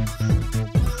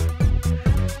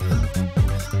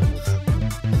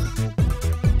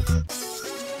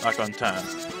 Lock on time.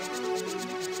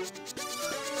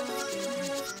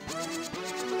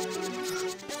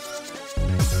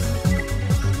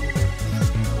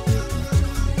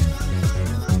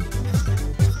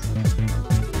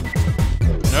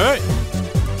 Alright.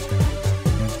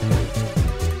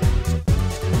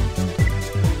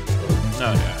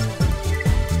 No, yeah.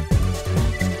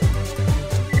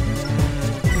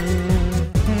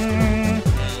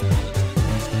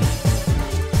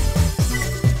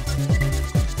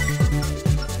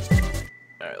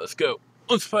 Alright, let's go.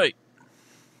 Let's fight.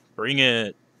 Bring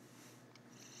it.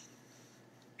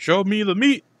 Show me the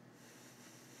meat.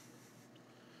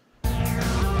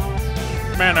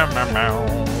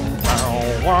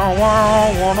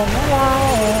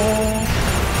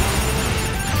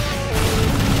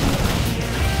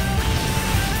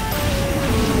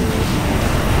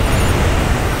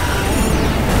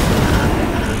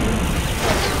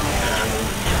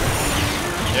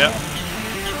 Yep.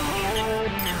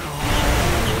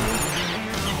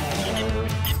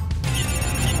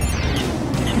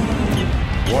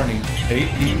 Warning,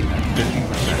 AP at 50%.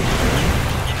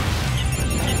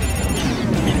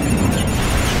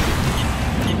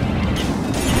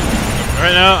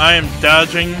 Right now, I am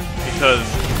dodging because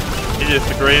it is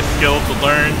the greatest skill to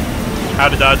learn how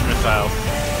to dodge missiles.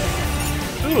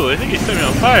 Ooh, I think he set me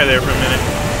on fire there for a minute.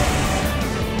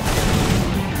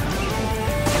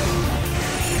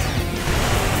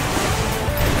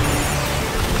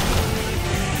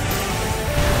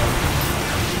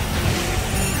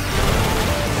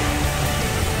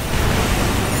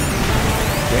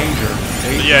 Danger.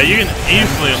 But yeah, you can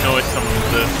easily annoy someone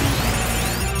with this.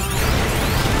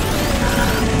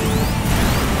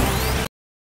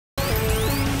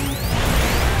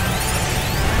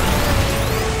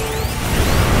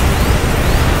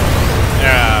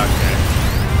 Yeah,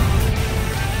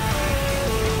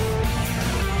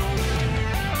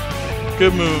 okay.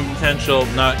 Good move, potential,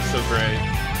 not so great.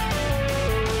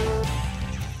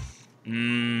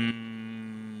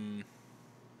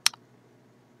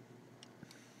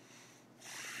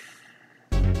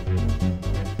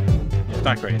 It's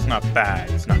not great, it's not bad,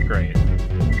 it's not great.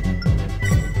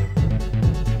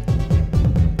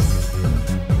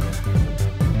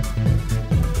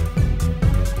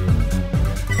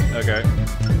 Okay.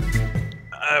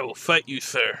 I will fight you,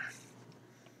 sir.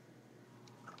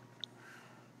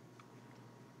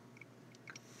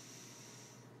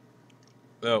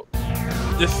 Oh,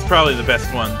 this is probably the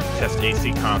best one to test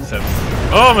AC concepts.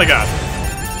 Oh my god!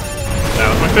 That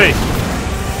was my face.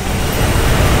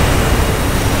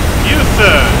 You,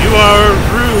 sir! You are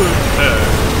rude, sir!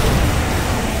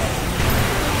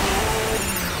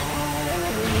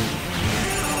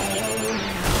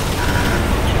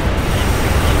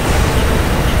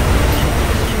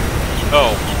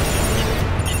 Oh.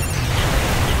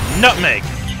 Nutmeg!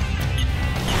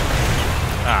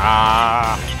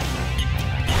 Ah.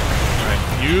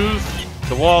 Alright, use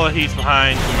the wall that he's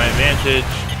behind to my advantage.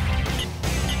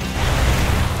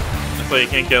 This way he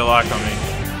can't get a lock on me.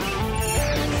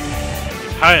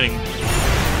 He's hiding.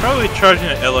 Probably charging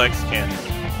an LX cannon.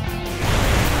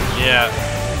 Yeah.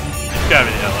 It's gotta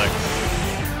be the LX.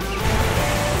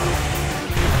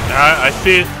 I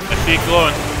see it. I see it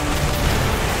glowing.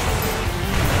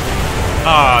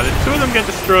 Ah, did two of them get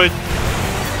destroyed?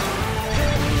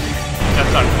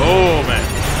 That's not. Oh man.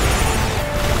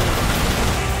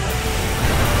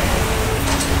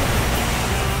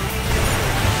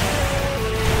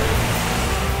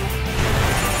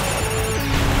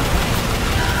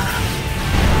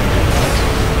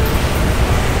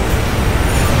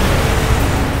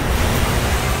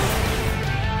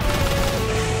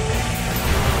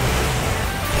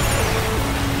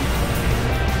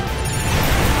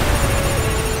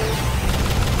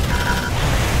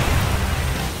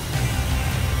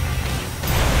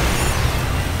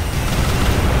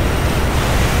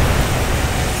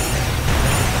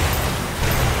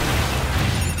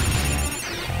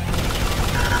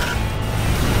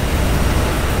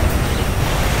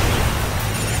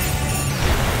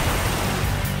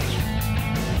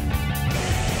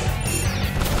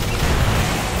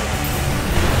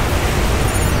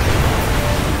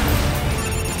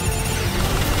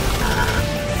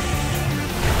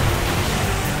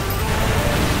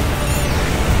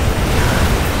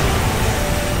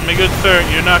 good sir,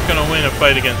 you're not gonna win a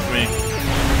fight against me.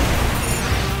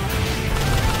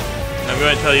 I'm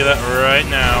going to tell you that right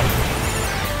now.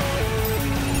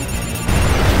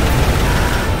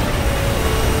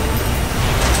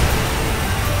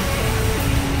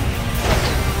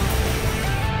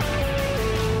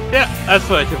 Yeah, that's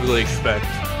what I typically expect.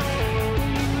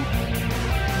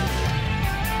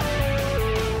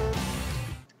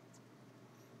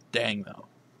 Dang though.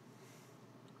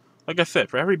 Like I said,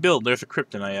 for every build there's a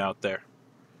kryptonite out there.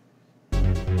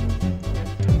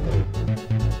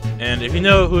 And if you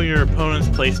know who your opponent's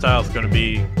playstyle is going to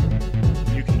be,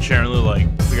 you can generally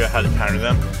like figure out how to counter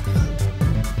them.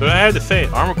 But I have to say,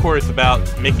 Armor Core is about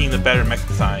making the better mech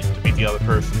design to beat the other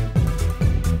person.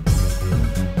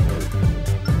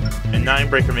 And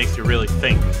Ninebreaker makes you really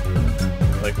think,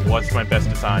 like, what's my best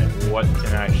design? What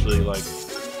can actually, like,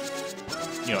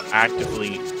 you know,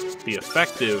 actively be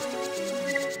effective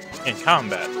in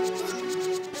combat?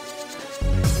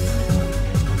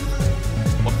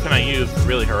 What can I use to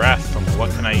really harass them?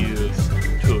 What can I use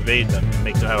to evade them and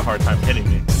make them have a hard time hitting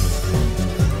me?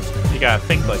 You gotta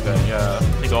think like that. You gotta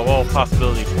think of all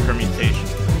possibilities and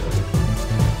permutations.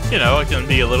 You know, it can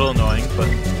be a little annoying, but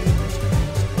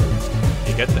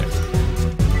you get there.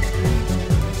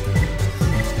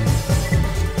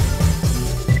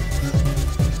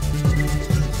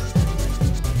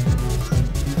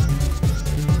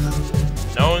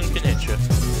 No one can hit you.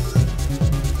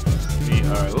 We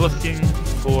are looking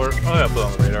for... Oh yeah, put it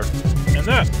on the radar. And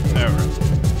that! There we go.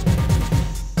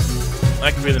 That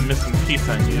could be the missing piece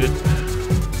I needed.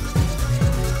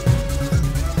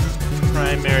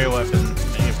 Primary weapon.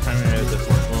 Make it primary as it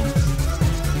were.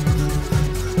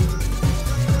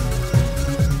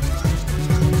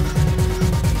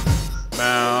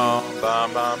 Bow, ba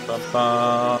ba ba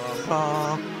ba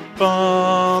ba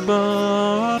ba ba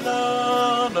da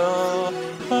da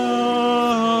ba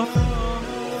ba.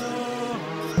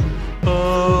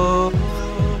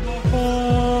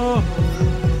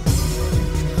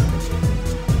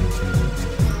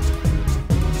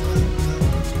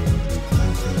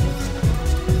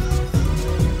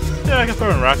 Yeah, I can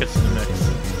throw in rockets in the mix.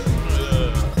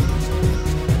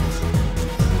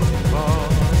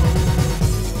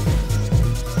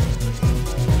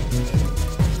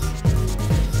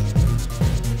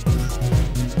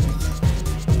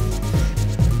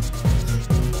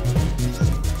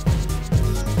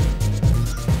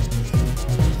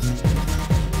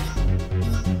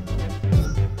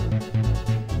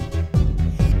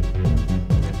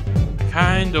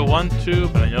 Kinda want to,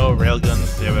 but I know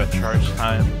railguns, they have a charge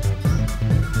time.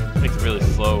 Makes it really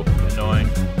slow, annoying.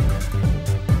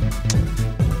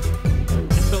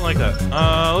 Something like that.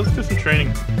 Let's do some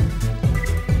training.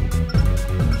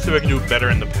 See if I can do better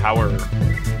in the power.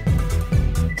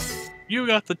 You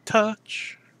got the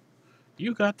touch.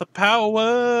 You got the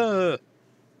power.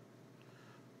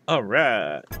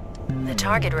 Alright. The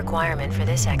target requirement for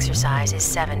this exercise is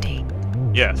 70.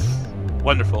 Yes.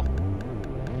 Wonderful.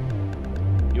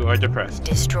 You are depressed.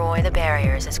 Destroy the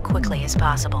barriers as quickly as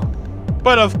possible.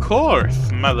 But of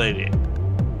course, my lady.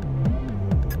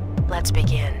 Let's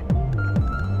begin.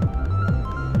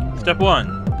 Step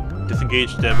 1.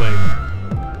 Disengage dead wave.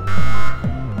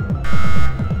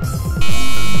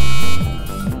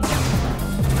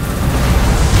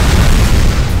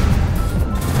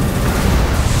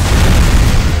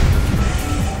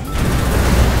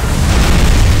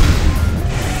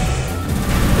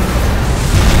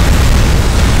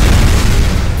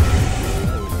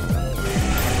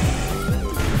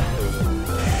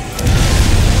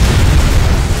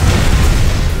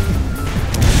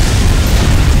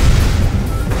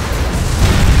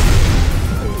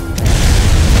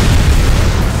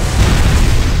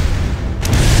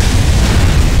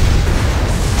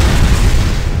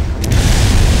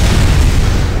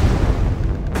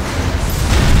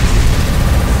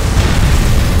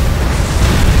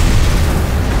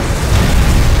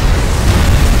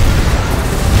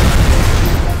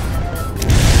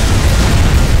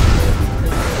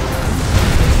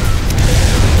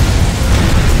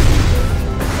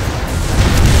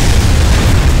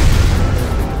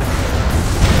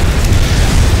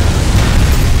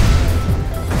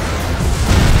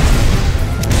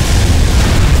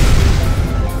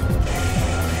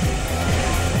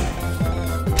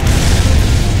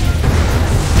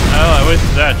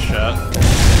 That shot.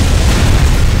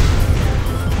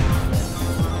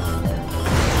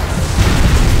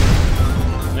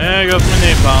 There goes my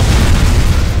napalm.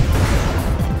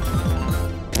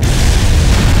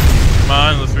 Come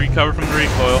on, let's recover from the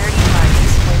recoil. 30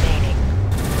 targets remaining.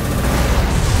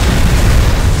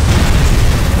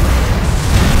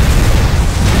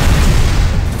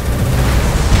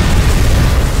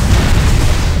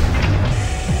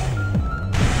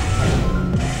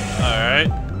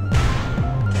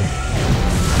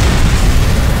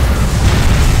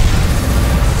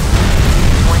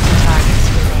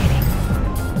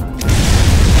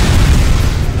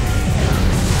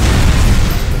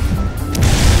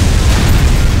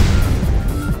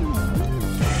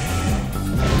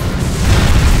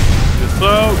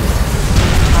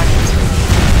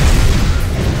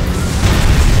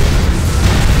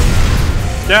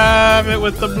 Stab it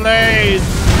with the blade!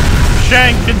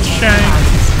 Shank and shank!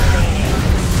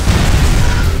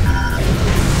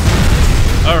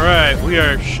 Alright, we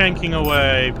are shanking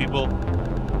away, people.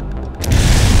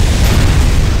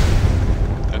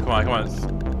 Oh, come on, come on.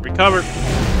 Recover!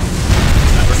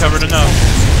 Not recovered enough.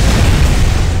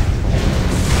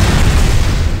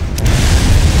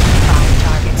 5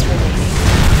 targets remaining.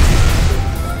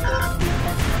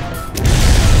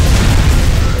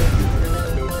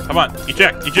 Come on,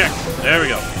 eject, eject! There we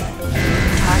go.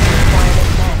 Target requirement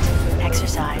met.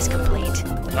 Exercise complete.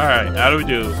 Alright, how do we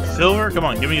do? Silver? Come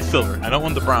on, give me a silver. I don't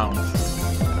want the browns.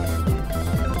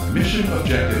 Mission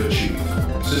objective achieved.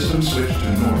 System switch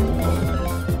to normal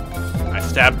mode. I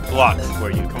stabbed blocks for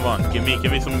you. Come on, give me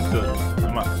something good.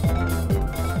 Come on.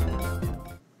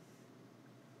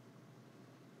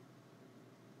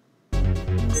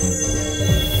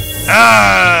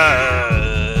 Ah!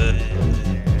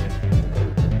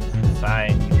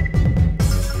 Fine.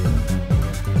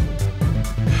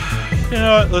 You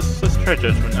know what? Let's try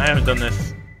judgment. I haven't done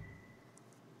this.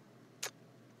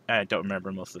 I don't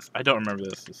remember most of this. I don't remember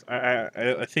this.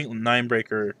 I think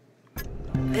Ninebreaker.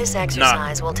 This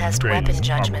exercise will test great weapon armor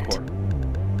judgment. core.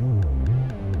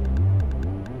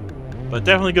 But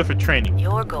definitely good for training.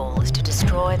 Your goal is to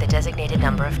destroy the designated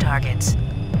number of targets.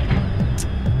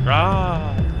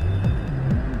 Ah.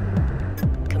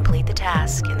 Complete the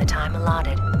task in the time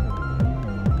allotted.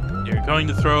 You're going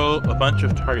to throw a bunch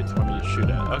of targets for me to shoot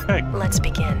at. Okay, Let's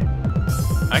begin.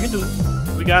 I can do this.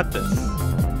 We got this.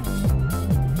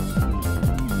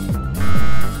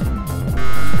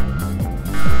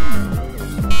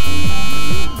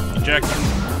 Eject.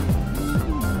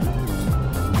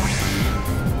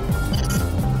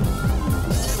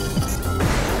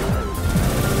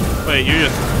 Wait,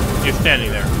 you're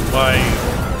standing there. Why?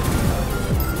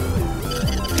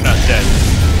 You're not dead.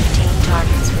 15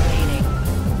 targets remaining.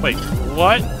 Wait,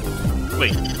 what?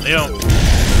 Wait, they don't.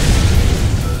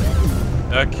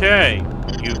 Okay,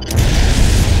 you.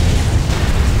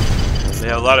 They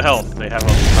have a lot of health. They have a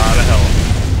lot of health.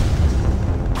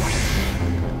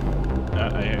 I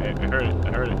heard it. I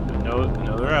heard it. I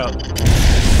know they're out.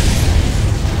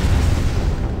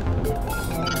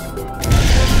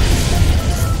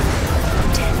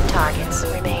 Targets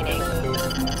remaining.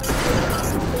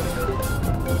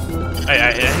 I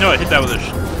know I hit that with a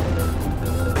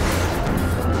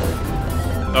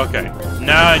okay,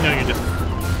 now I know you're just...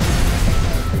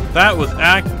 That was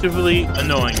actively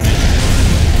annoying me.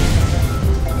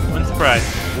 Wouldn't surprise.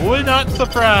 Would not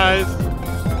surprise.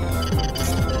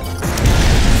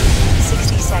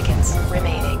 60 seconds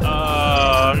remaining.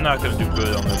 I'm not gonna do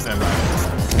good on this, am I?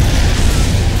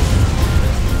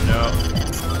 No.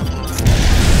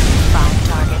 5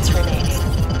 targets remaining.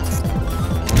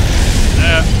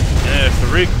 If the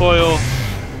recoil...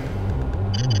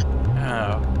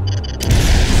 Oh.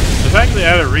 The fact that they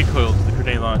added recoil to the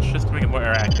grenade launch just to make it more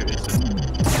accurate is just...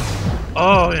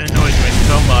 Oh, it annoys me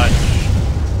so much.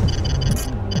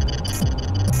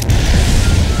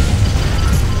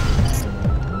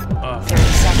 Oh. 30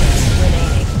 seconds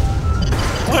remaining.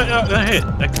 What? Oh, that hit.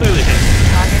 That clearly hit.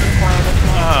 Target requirement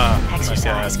met. Ah, my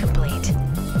Exercise God. complete.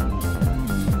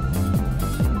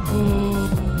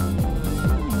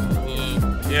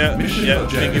 Yeah, Mission yeah,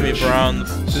 objective give me achieved. bronze.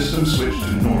 System switch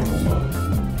to normal mode.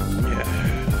 Yeah.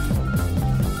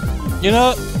 You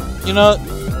know.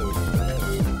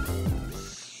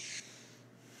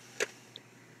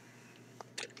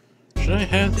 Should I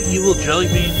have the evil jelly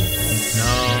bean? No,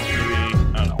 maybe,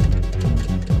 I don't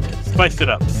know. Spice it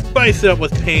up. Spice it up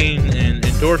with pain and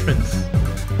endorphins.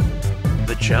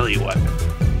 The jelly weapon.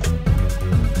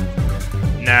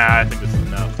 Nah, I think this is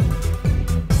enough.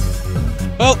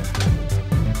 Well,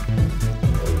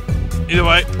 either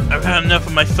way, I've had enough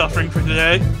of my suffering for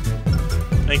today.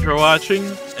 Thank you for watching.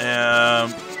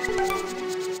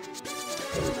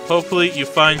 Hopefully you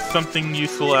find something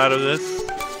useful out of this.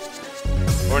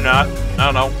 Or not. I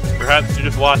don't know. Perhaps you're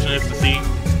just watching this to see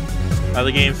how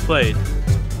the game's played.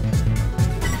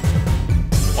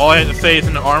 All I have to say is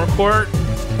in the armor core,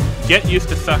 get used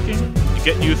to sucking.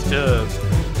 Get used to,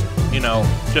 you know,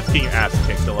 just getting your ass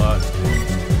kicked a lot.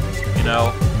 You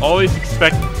know, always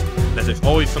expect that there's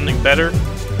always something better,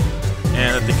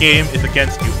 and that the game is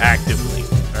against you actively.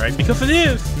 Alright? Because it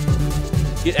is!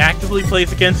 It actively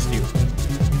plays against you.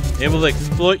 It will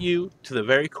exploit you to the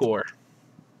very core.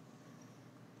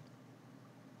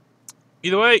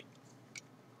 Either way,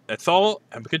 that's all.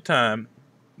 Have a good time.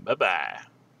 Bye-bye.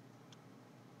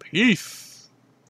 Peace.